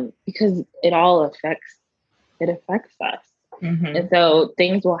 Because it affects us. And so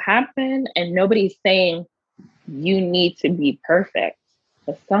things will happen and nobody's saying you need to be perfect,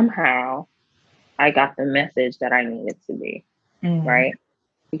 but somehow I got the message that I needed to be, right?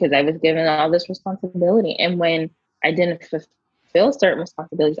 Because I was given all this responsibility. And when I didn't fulfill certain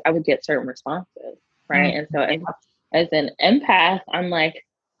responsibilities, I would get certain responses, right? And so as an empath,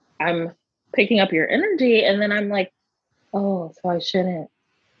 I'm picking up your energy and then I'm like, oh, so I shouldn't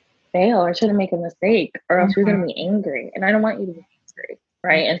fail, I shouldn't make a mistake, or else you're going to be angry. And I don't want you to be angry,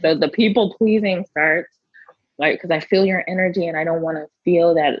 right? And so the people pleasing starts, right? Because I feel your energy and I don't want to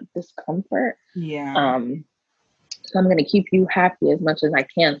feel that discomfort. Yeah. So I'm going to keep you happy as much as I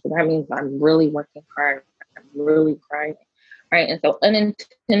can. So that means I'm really working hard. I'm really grinding, right? And so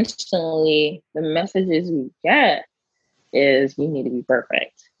unintentionally, the messages we get is you need to be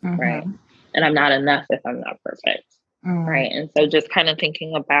perfect, right? And I'm not enough if I'm not perfect. Right. And so just kind of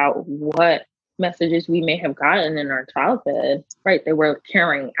thinking about what messages we may have gotten in our childhood, right, that we're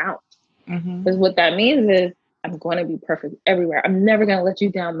carrying out. Because what that means is I'm going to be perfect everywhere. I'm never going to let you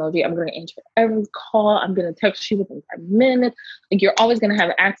down, Moji. I'm going to answer every call. I'm going to text you within 5 minutes. Like, you're always going to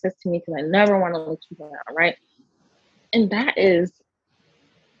have access to me because I never want to let you down, right? And that's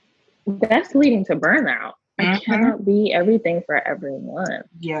leading to burnout. I cannot be everything for everyone.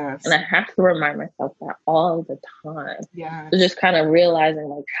 Yes. And I have to remind myself that all the time. Yeah. So just kind of realizing,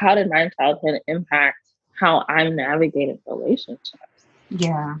 like, how did my childhood impact how I'm navigating relationships?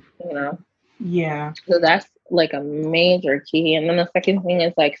 Yeah. You know? Yeah. So that's like a major key. And then the second thing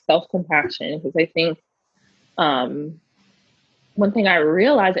is like self-compassion, because I think one thing I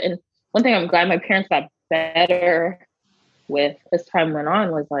realized, and one thing I'm glad my parents got better with as time went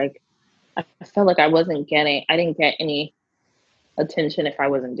on, was like, I felt like I didn't get any attention if I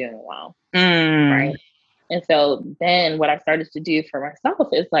wasn't doing well. Right. And so then what I started to do for myself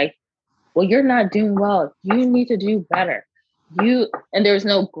is like, well, you're not doing well. You need to do better. And there was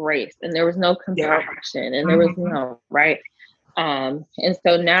no grace, and there was no compassion, and there was no, right. And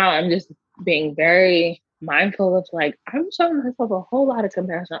so now I'm just being very mindful of, like, I'm showing myself a whole lot of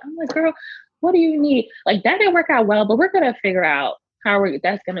compassion. I'm like, girl, what do you need? Like, that didn't work out well, but we're going to figure out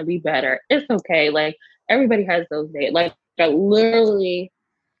that's going to be better. It's okay. Like, everybody has those days. Like,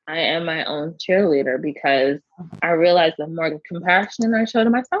 I am my own cheerleader, because I realize the more compassion I show to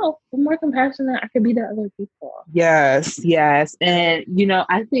myself, the more compassionate I could be to other people. Yes. And,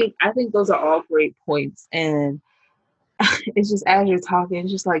 I think those are all great points. And it's just, as you're talking,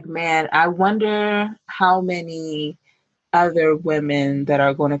 it's just like, man, I wonder how many other women that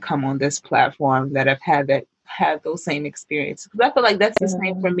are going to come on this platform that have those same experiences. Because I feel like that's the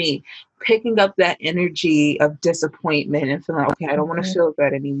same for me, picking up that energy of disappointment and feeling, okay, I don't want to feel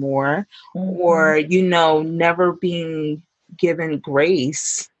that anymore, or never being given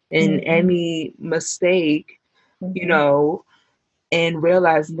grace in any mistake, and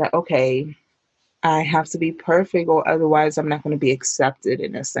realizing that, okay, I have to be perfect, or otherwise I'm not going to be accepted,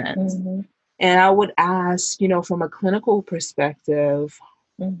 in a sense. And I would ask, from a clinical perspective,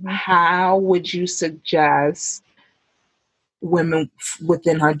 how would you suggest women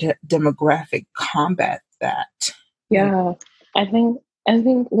within our demographic combat that? Yeah, I think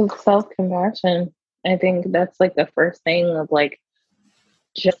with self-compassion, I think that's like the first thing of, like,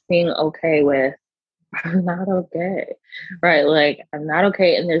 just being okay with, I'm not okay, right? Like, I'm not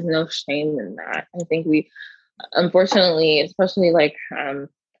okay, and there's no shame in that. I think we, unfortunately, especially like,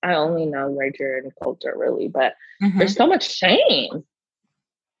 I only know Nigerian culture, really, but there's so much shame.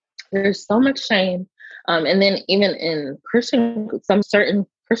 There's so much shame. And then even in some certain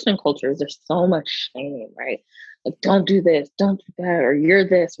Christian cultures, there's so much shame, right? Like, don't do this, don't do that, or you're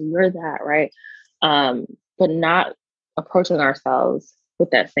this, or you're that, right? But not approaching ourselves with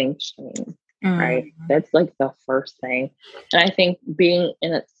that same shame, right? That's like the first thing. And I think being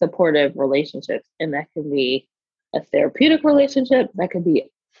in a supportive relationship, and that can be a therapeutic relationship, that could be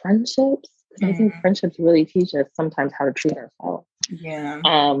friendships, because I think friendships really teach us sometimes how to treat ourselves. Yeah.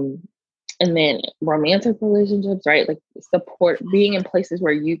 And then romantic relationships, right? Like, being in places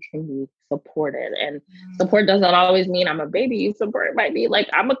where you can be supported. And support doesn't always mean I'm a baby. Support might be like,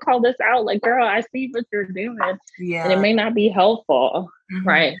 I'm gonna call this out, like, girl, I see what you're doing. Yeah. And it may not be helpful,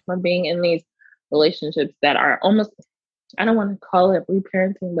 right? For being in these relationships that are almost, I don't want to call it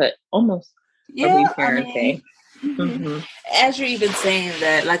reparenting, but almost reparenting. As you're even saying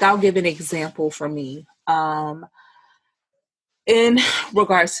that, like, I'll give an example for me. In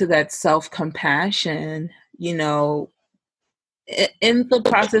regards to that self-compassion, in the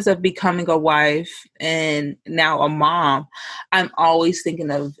process of becoming a wife and now a mom, I'm always thinking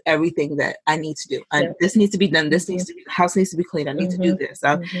of everything that I need to do. This needs to be done. This needs to be, house needs to be cleaned. I need to do this.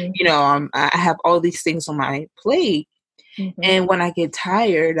 I have all these things on my plate. And when I get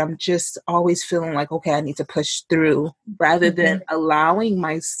tired, I'm just always feeling like, okay, I need to push through, rather than allowing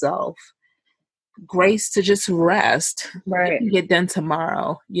myself grace to just rest, right, and get done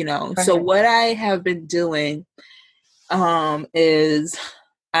tomorrow, Right. So what I have been doing is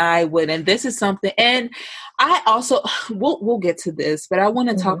and this is something, and I also, we'll get to this, but I want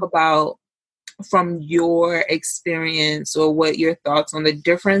to talk about, from your experience, or what your thoughts on the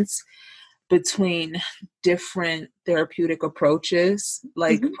difference between different therapeutic approaches.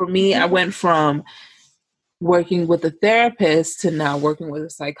 Like, for me, I went from working with a therapist to now working with a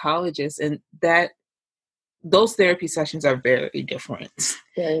psychologist, and those therapy sessions are very different.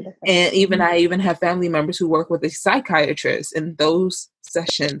 Very different. And I even have family members who work with a psychiatrist, and those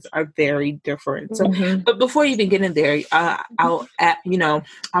sessions are very different. So, but before you even get in there, I'll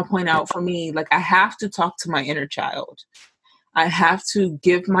point out, for me, like, I have to talk to my inner child. I have to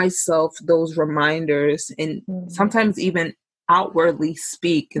give myself those reminders, and sometimes even outwardly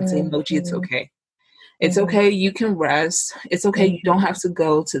speak and say, Moji, it's okay. It's okay. You can rest. It's okay. You don't have to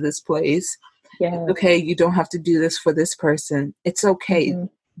go to this place. It's okay. You don't have to do this for this person. It's okay.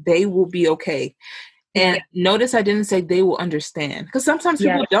 They will be okay. And notice I didn't say they will understand, because sometimes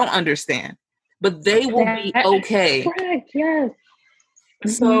people don't understand, but they will be okay. Correct. Yes.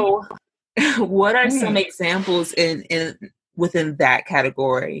 So what are some examples in within that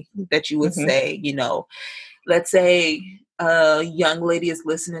category that you would say, you know, let's say a young lady is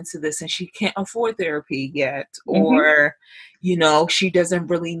listening to this and she can't afford therapy yet, or, you know, she doesn't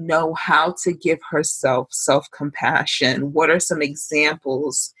really know how to give herself self-compassion. What are some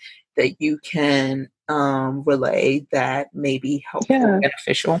examples that you can relay that may be helpful,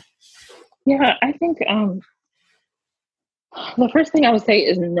 beneficial? Yeah, I think the first thing I would say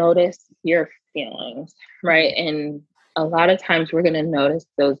is notice your feelings, right? And a lot of times we're going to notice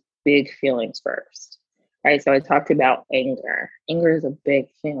those big feelings first, right? So I talked about anger. Anger is a big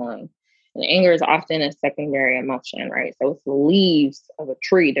feeling. And anger is often a secondary emotion, right? So it's the leaves of a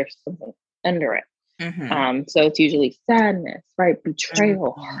tree. There's something under it. So it's usually sadness, right?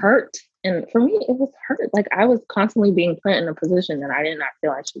 Betrayal, hurt. And for me, it was hurt. Like I was constantly being put in a position that I did not feel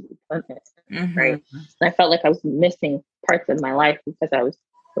I should be put in, right? And I felt like I was missing parts of my life because I was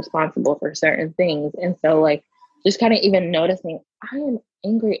responsible for certain things. And so like, just kind of even noticing I am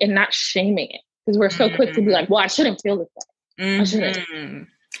angry and not shaming it, because we're so quick to be like, well, I shouldn't feel this way. I shouldn't.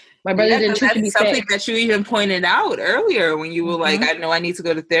 My brother didn't choose to be something sick. that you even pointed out earlier when you were like, I know I need to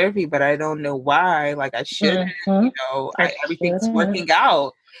go to therapy, but I don't know why. Like I shouldn't, you know, everything's working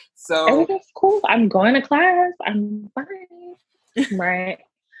out. So everything's cool. I'm going to class. I'm fine. Right.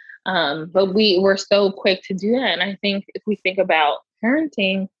 But we're so quick to do that. And I think if we think about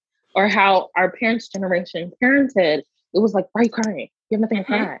parenting or how our parents' generation parented, it was like, why are you crying? You have nothing to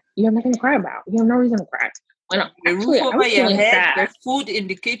cry. You have nothing to cry about. You have no reason to cry. When actually, I'm feeling sad. There's food in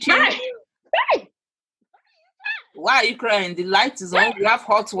the kitchen. Right. Why are you crying? The light is on. You have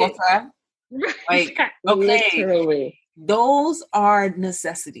hot water. Like, okay. Literally. Those are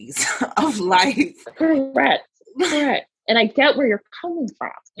necessities of life. Correct. And I get where you're coming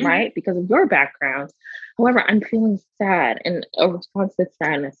from, right? Because of your background. However, I'm feeling sad, and a response to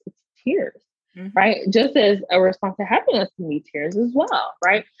sadness is tears, right? Just as a response to happiness can be tears as well,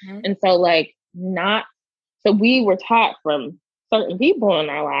 right? And so so we were taught from certain people in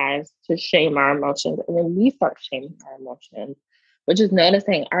our lives to shame our emotions, and then we start shaming our emotions, which is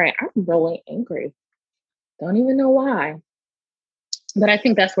noticing, all right, I'm really angry. Don't even know why. But I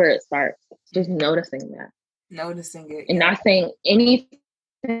think that's where it starts, just noticing that. Noticing it. And not saying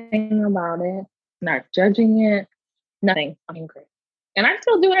anything about it, not judging it, nothing. I'm angry. And I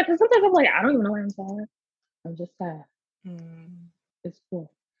still do it because sometimes I'm like, I don't even know why I'm sad. I'm just sad. It's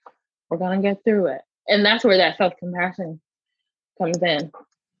cool. We're going to get through it. And that's where that self-compassion comes in.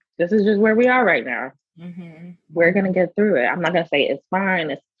 This is just where we are right now. We're going to get through it. I'm not going to say it's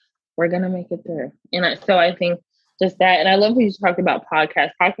fine. We're going to make it through. And so I think just that. And I love when you talked about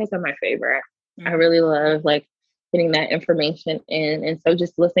podcasts. Podcasts are my favorite. I really love like getting that information in. And so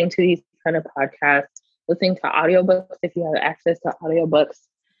just listening to these kind of podcasts, listening to audiobooks, if you have access to audiobooks,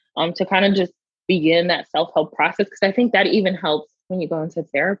 to kind of just begin that self-help process. Because I think that even helps when you go into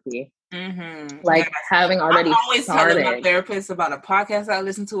therapy. Like having already I'm always telling my therapist about a podcast I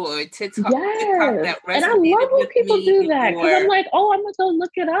listen to or a TikTok. That and I love when people do that, because I'm like, oh, I'm gonna go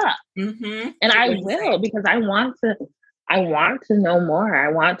look it up, and I will, because I want to know more. I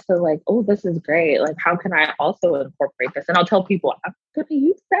want to like, oh, this is great. Like, how can I also incorporate this? And I'll tell people I'm gonna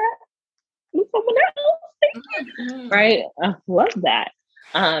use that with someone else, right? I love that.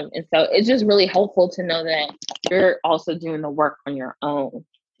 And so it's just really helpful to know that you're also doing the work on your own.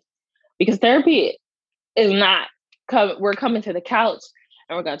 Because therapy is not, we're coming to the couch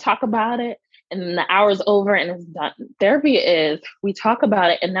and we're going to talk about it, and then the hour's over and it's done. Therapy is, we talk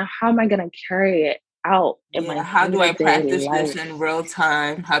about it, and now how am I going to carry it out in my how do I practice this in real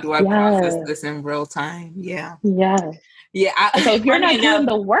time? How do I process this in real time? So if you're not doing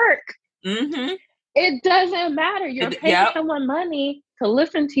the work, it doesn't matter. You're paying someone money to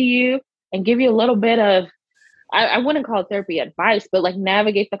listen to you and give you a little bit of, I wouldn't call it therapy advice, but like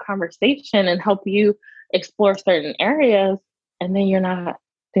navigate the conversation and help you explore certain areas, and then you're not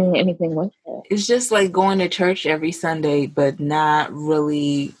doing anything with it. It's just like going to church every Sunday, but not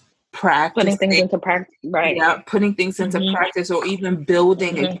really practicing. Putting things into practice, right? Yeah, putting things into practice, or even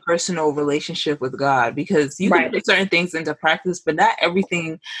building a personal relationship with God, because you can put certain things into practice, but not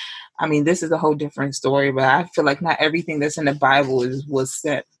everything. I mean, this is a whole different story, but I feel like not everything that's in the Bible was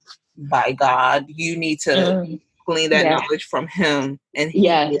sent by God. You need to glean that knowledge from Him, and He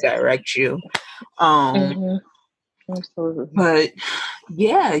will direct you. Absolutely. But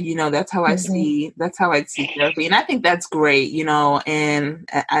Yeah, that's how that's how I see therapy. And I think that's great, and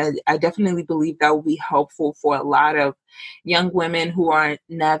I definitely believe that will be helpful for a lot of young women who are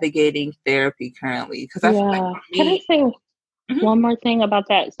navigating therapy currently. Because I feel like for Can I me, say one more thing about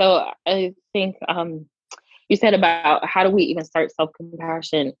that? So I think you said about how do we even start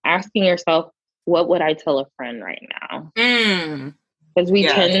self-compassion, asking yourself, what would I tell a friend right now? Because we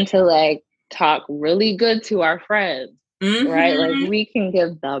tend to like talk really good to our friends, right? Like we can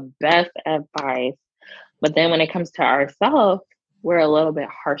give the best advice, but then when it comes to ourselves, we're a little bit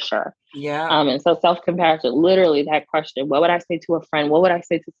harsher. Yeah. And so self-compassion, literally that question, what would I say to a friend? What would I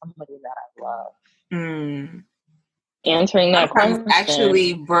say to somebody that I love? Answering that question.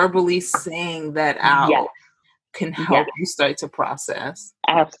 Actually verbally saying that out can help you start to process.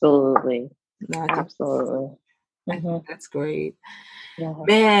 Absolutely. I think that's great. Yeah.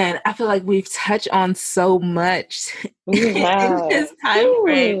 Man, I feel like we've touched on so much in this time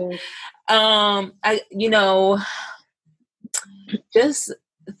frame. Just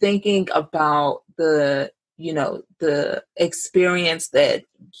thinking about the experience that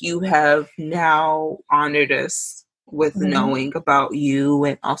you have now honored us with knowing about you,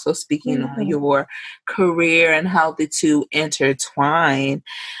 and also speaking on your career and how the two intertwine.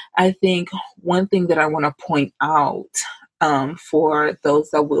 I think one thing that I want to point out for those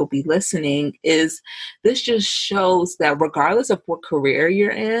that will be listening is this just shows that regardless of what career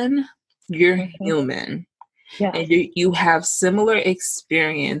you're in, you're human. Yeah. And you have similar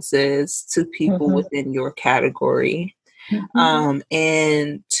experiences to people within your category.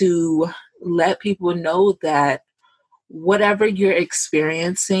 And to let people know that whatever you're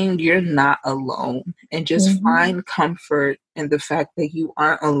experiencing, you're not alone. And just find comfort in the fact that you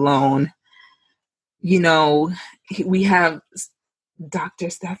aren't alone. We have Dr.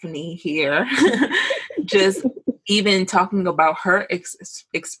 Stephanie here, just even talking about her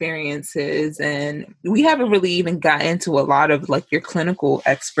experiences, and we haven't really even got into a lot of like your clinical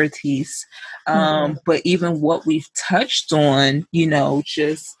expertise, but even what we've touched on,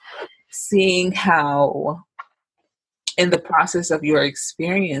 just seeing how in the process of your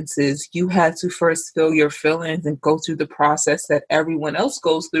experiences, you had to first feel your feelings and go through the process that everyone else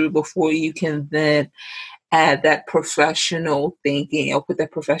goes through before you can then add that professional thinking or put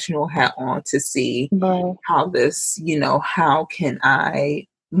that professional hat on to see how this, how can I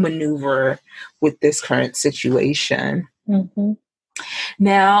maneuver with this current situation.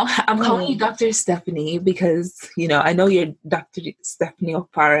 Now, I'm calling you Dr. Stephanie because, I know you're Dr. Stephanie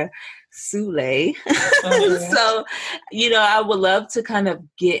Okpara-Sule. So, I would love to kind of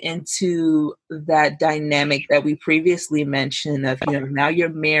get into that dynamic that we previously mentioned of, now you're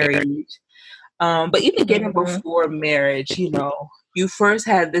married. But even getting before marriage, you first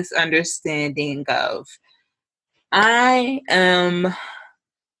had this understanding of, I am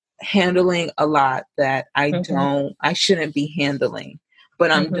handling a lot that I shouldn't be handling, but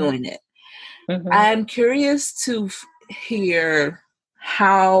I'm doing it. I'm curious to hear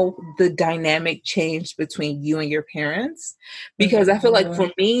how the dynamic changed between you and your parents, because I feel like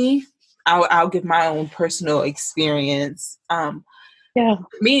for me, I'll give my own personal experience.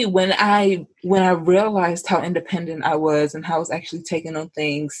 Me, when I realized how independent I was and how I was actually taking on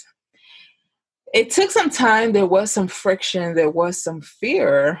things, it took some time. There was some friction, there was some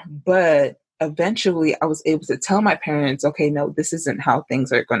fear, but eventually I was able to tell my parents, okay, no, this isn't how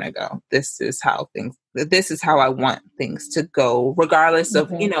things are going to go. This is how I want things to go, regardless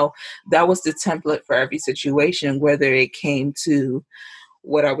of, that was the template for every situation, whether it came to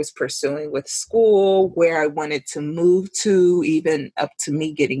what I was pursuing with school, where I wanted to move to, even up to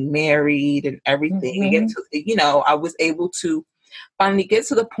me getting married and everything. I was able to finally get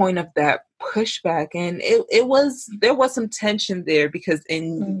to the point of that pushback. And there was some tension there, because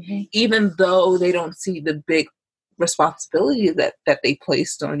even though they don't see the big responsibility that they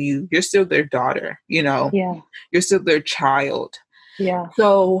placed on you, you're still their daughter, you're still their child.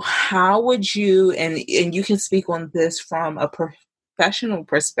 So how would you, and you can speak on this from a professional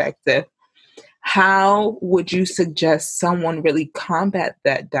perspective, how would you suggest someone really combat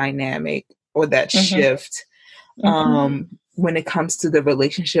that dynamic or that shift when it comes to the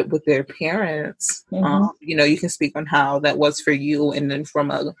relationship with their parents? You can speak on how that was for you, and then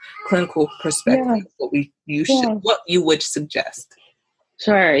from a clinical perspective, what you would suggest.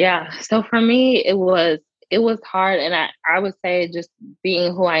 Sure. Yeah. So for me, it was hard. And I would say just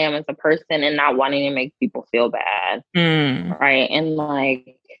being who I am as a person and not wanting to make people feel bad. Right. And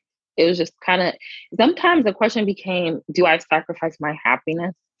like, it was just kind of, sometimes the question became, do I sacrifice my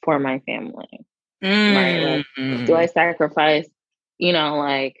happiness for my family? Right. Like, do I sacrifice,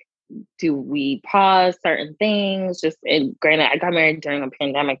 like do we pause certain things? Just, and granted, I got married during a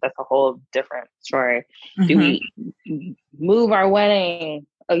pandemic. That's a whole different story. Mm-hmm. Do we move our wedding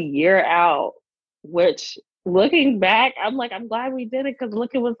a year out? Which, looking back, I'm like, I'm glad we did it, because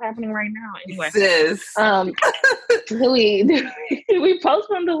look at what's happening right now. Anyway, do we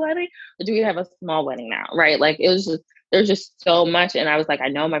postpone the wedding, or do we have a small wedding now? Right? Like, it was just, there's just so much, and I was like, I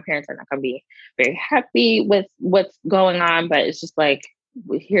know my parents are not going to be very happy with what's going on, but it's just like,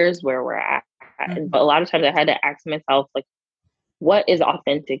 here's where we're at. Mm-hmm. But a lot of times I had to ask myself, like, what is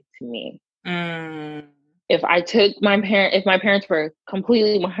authentic to me? If I took if my parents were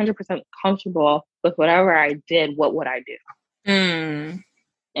completely 100% comfortable with whatever I did, what would I do?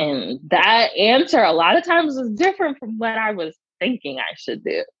 And that answer a lot of times was different from what I was thinking I should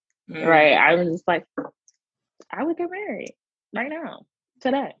do. Right? I was just like, I would get married right now,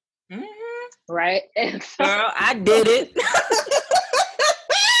 today. Right? And so, girl, I did it.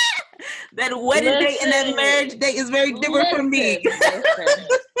 That wedding date and that marriage date is very different from me.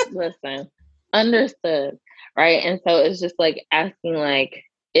 Listen, understood. Right? And so it's just like asking, like,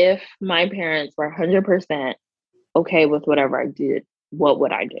 if my parents were 100% okay with whatever I did, what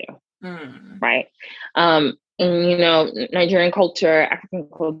would I do? Right? And, you know, Nigerian culture, African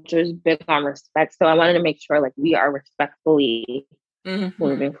culture is big on respect. So I wanted to make sure, like, we are respectfully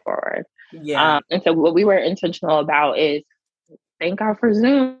moving forward. Yeah. And so what we were intentional about is, thank God for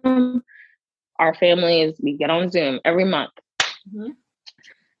Zoom. Our families, we get on Zoom every month.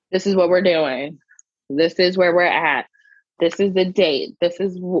 This is what we're doing. This is where we're at. This is the date. This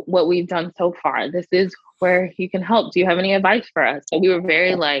is what we've done so far. This is where you can help. Do you have any advice for us? So we were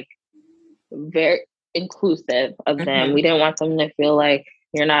very inclusive of them. We didn't want them to feel like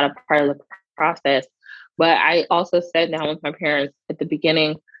you're not a part of the process. But I also sat down with my parents at the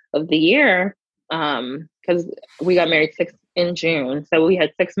beginning of the year, because we got married in June. So we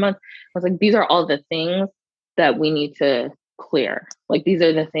had 6 months. I was like, these are all the things that we need to clear. Like, these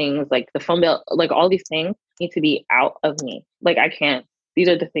are the things, like the phone bill, like all these things need to be out of me. Like, I can't, these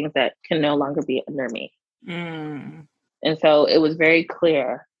are the things that can no longer be under me. And so it was very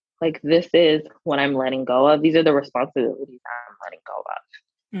clear, like, this is what I'm letting go of. These are the responsibilities I'm letting go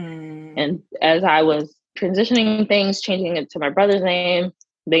of. And as I was transitioning things, changing it to my brother's name,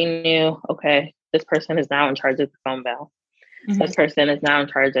 they knew, okay, this person is now in charge of the phone bill. This person is now in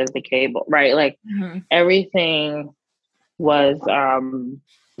charge of the cable, right? Like, everything was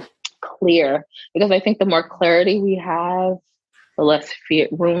clear, because I think the more clarity we have, the less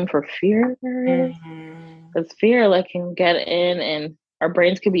room for fear there is. Because fear, like, can get in, and our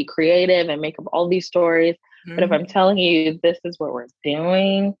brains can be creative and make up all these stories. But if I'm telling you, this is what we're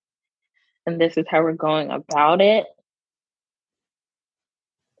doing, and this is how we're going about it,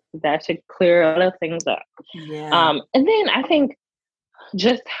 that should clear a lot of things up. Yeah. And then I think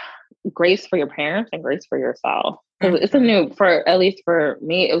just grace for your parents and grace for yourself. Because it's at least for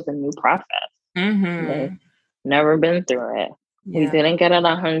me, it was a new process. They've never been through it. Yeah. We didn't get it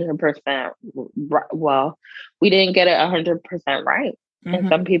 100% well, we didn't get it 100% right in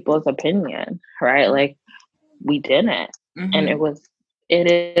some people's opinion, right? Like, we didn't. And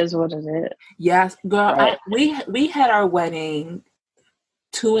it is what it is. Yes, girl. Right? We had our wedding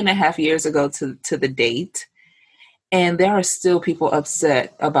 2.5 years ago to the date, and there are still people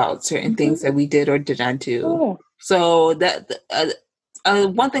upset about certain things that we did or did not do. Oh. So that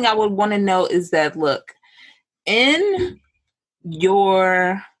one thing I would want to know is that, look, in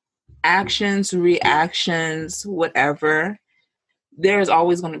your actions, reactions, whatever, there's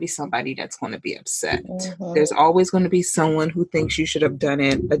always going to be somebody that's going to be upset. There's always going to be someone who thinks you should have done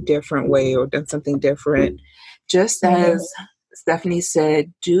it a different way or done something different. Just as Stephanie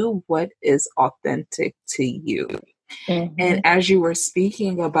said, do what is authentic to you. And as you were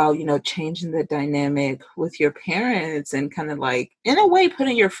speaking about, you know, changing the dynamic with your parents and kind of like, in a way,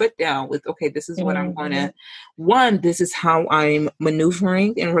 putting your foot down with, okay, this is what I'm going to, this is how I'm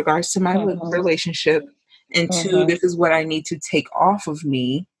maneuvering in regards to my relationship. And two, this is what I need to take off of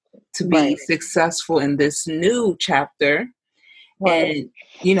me to be successful in this new chapter. And,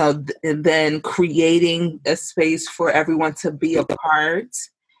 you know, and then creating a space for everyone to be a part.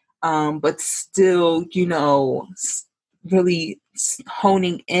 But still, you know, really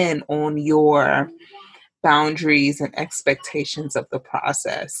honing in on your boundaries and expectations of the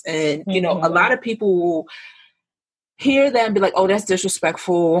process. And, you know, a lot of people will hear that and be like, oh, that's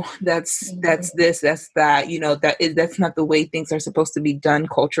disrespectful. That's this, that's that, you know, that's not the way things are supposed to be done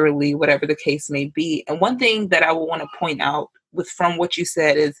culturally, whatever the case may be. And one thing that I would want to point out from what you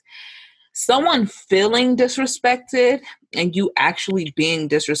said is, someone feeling disrespected and you actually being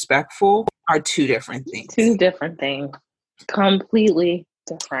disrespectful are two different things. Two different things. Completely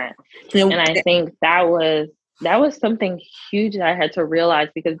different. And I think that was something huge that I had to realize,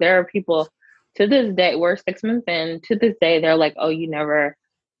 because there are people to this day, we're 6 months in, to this day, they're like, oh, you never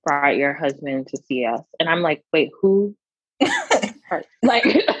brought your husband to see us. And I'm like, wait, who? Like,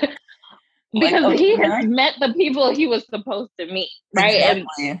 because he has met the people he was supposed to meet, right?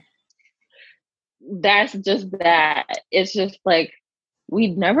 Exactly. And that's just that. It's just like, we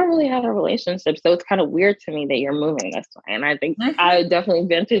never really had a relationship, so it's kind of weird to me that you're moving this way. And I think I definitely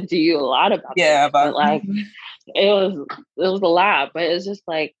vented to you a lot about this, but like, it was a lot. But it's just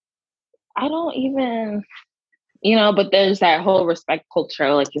like, I don't even, but there's that whole respect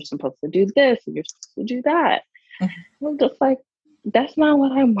culture, like you're supposed to do this and you're supposed to do that. I'm just like, that's not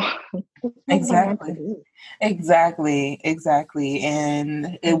what I want. Exactly.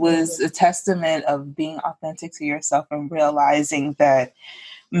 And it was a testament of being authentic to yourself and realizing that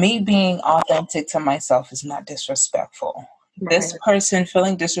me being authentic to myself is not disrespectful. Right. This person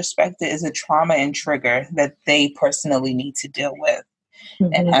feeling disrespected is a trauma and trigger that they personally need to deal with.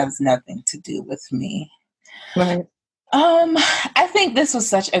 It has nothing to do with me. Right. I think this was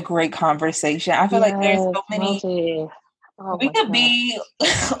such a great conversation. I feel like there's so many. We could be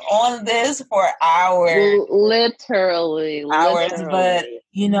on this for hours. Literally. But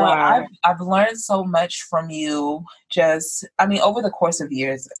I've learned so much from you. Over the course of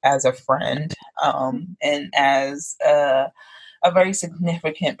years as a friend, and as a very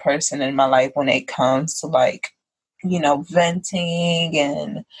significant person in my life when it comes to like, venting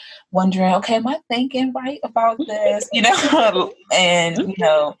and wondering, okay, am I thinking right about this? And,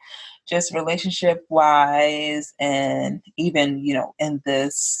 just relationship wise, and even, in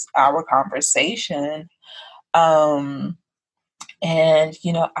our conversation. And,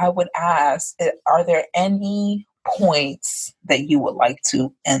 I would ask, are there any points that you would like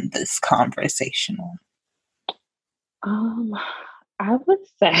to end this conversation on? I would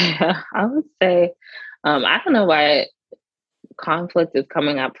say, I don't know why conflict is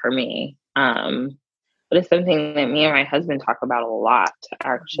coming up for me. But it's something that me and my husband talk about a lot,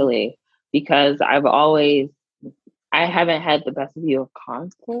 actually, because I haven't had the best view of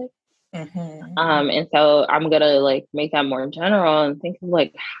conflict. And so I'm going to like make that more general and think of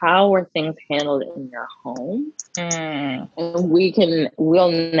like, how were things handled in your home? And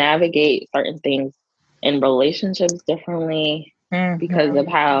we'll navigate certain things in relationships differently because of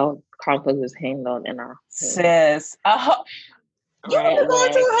how conflict is handled in our home. Sis, you want to go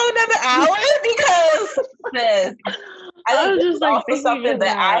into a whole nother hour? Because sis, I think this is also something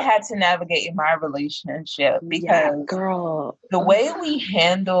that I had to navigate in my relationship, because the way we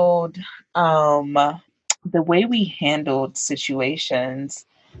handled situations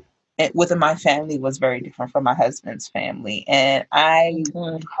within my family was very different from my husband's family, and I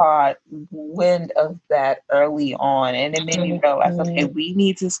caught wind of that early on, and it made me realize, okay, we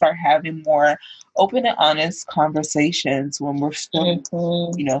need to start having more open and honest conversations when we're still,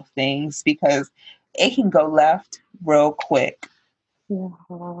 things, because it can go left real quick.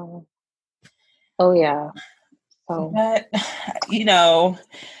 Oh yeah. But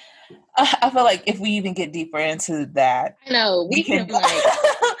I feel like if we even get deeper into that, I know we can like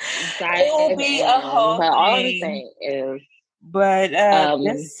dive it will be a whole thing. All I'm saying is, but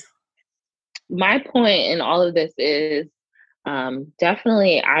my point in all of this is,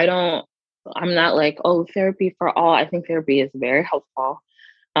 definitely I'm not like, oh, therapy for all. I think therapy is very helpful.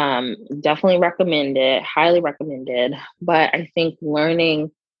 Definitely recommended, highly recommended. But I think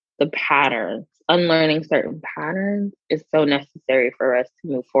learning the patterns, unlearning certain patterns is so necessary for us to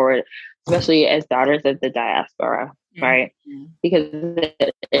move forward, especially as daughters of the diaspora, right? Because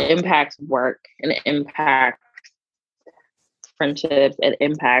it impacts work, and it impacts friendships, it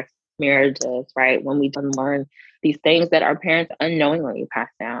impacts marriages, right? When we unlearn these things that our parents unknowingly pass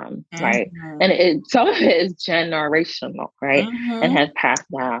down, right? And some of it is generational, right? And has passed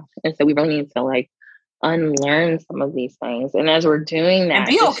down. And so we really need to like unlearn some of these things. And as we're doing that, and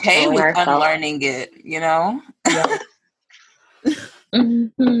be okay with unlearning it, Yeah. This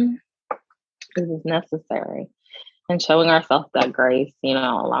is necessary. And showing ourselves that grace,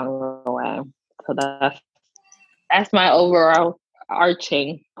 along the way. So that's my overall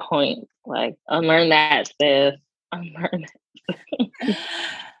arching point. Like, unlearn that, sis. Unlearn it.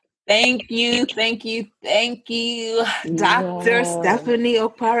 Thank you, Dr. Stephanie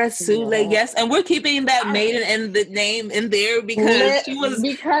Okpara-Sule. Yes, and we're keeping that maiden in the name in there because she was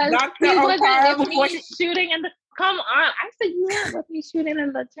Dr. Okpara before shooting in the. Come on, I said you weren't with me shooting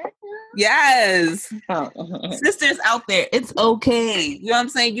in the check. Yes, sisters out there, it's okay. You know what I'm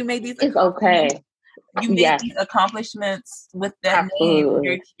saying? You made these. It's okay. You made these accomplishments with that name.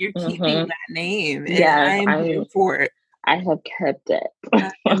 You're keeping that name, and I'm here for it. I have kept it.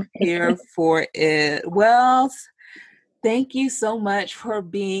 I'm here for it. Well, thank you so much for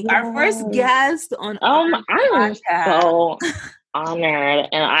being our first guest on our I'm podcast. So honored,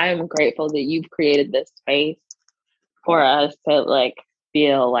 and I'm grateful that you've created this space for us to like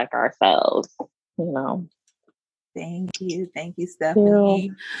feel like ourselves, you know. Thank you,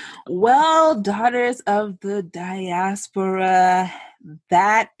 Stephanie. Well, daughters of the diaspora,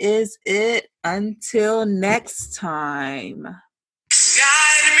 that is it. Until next time.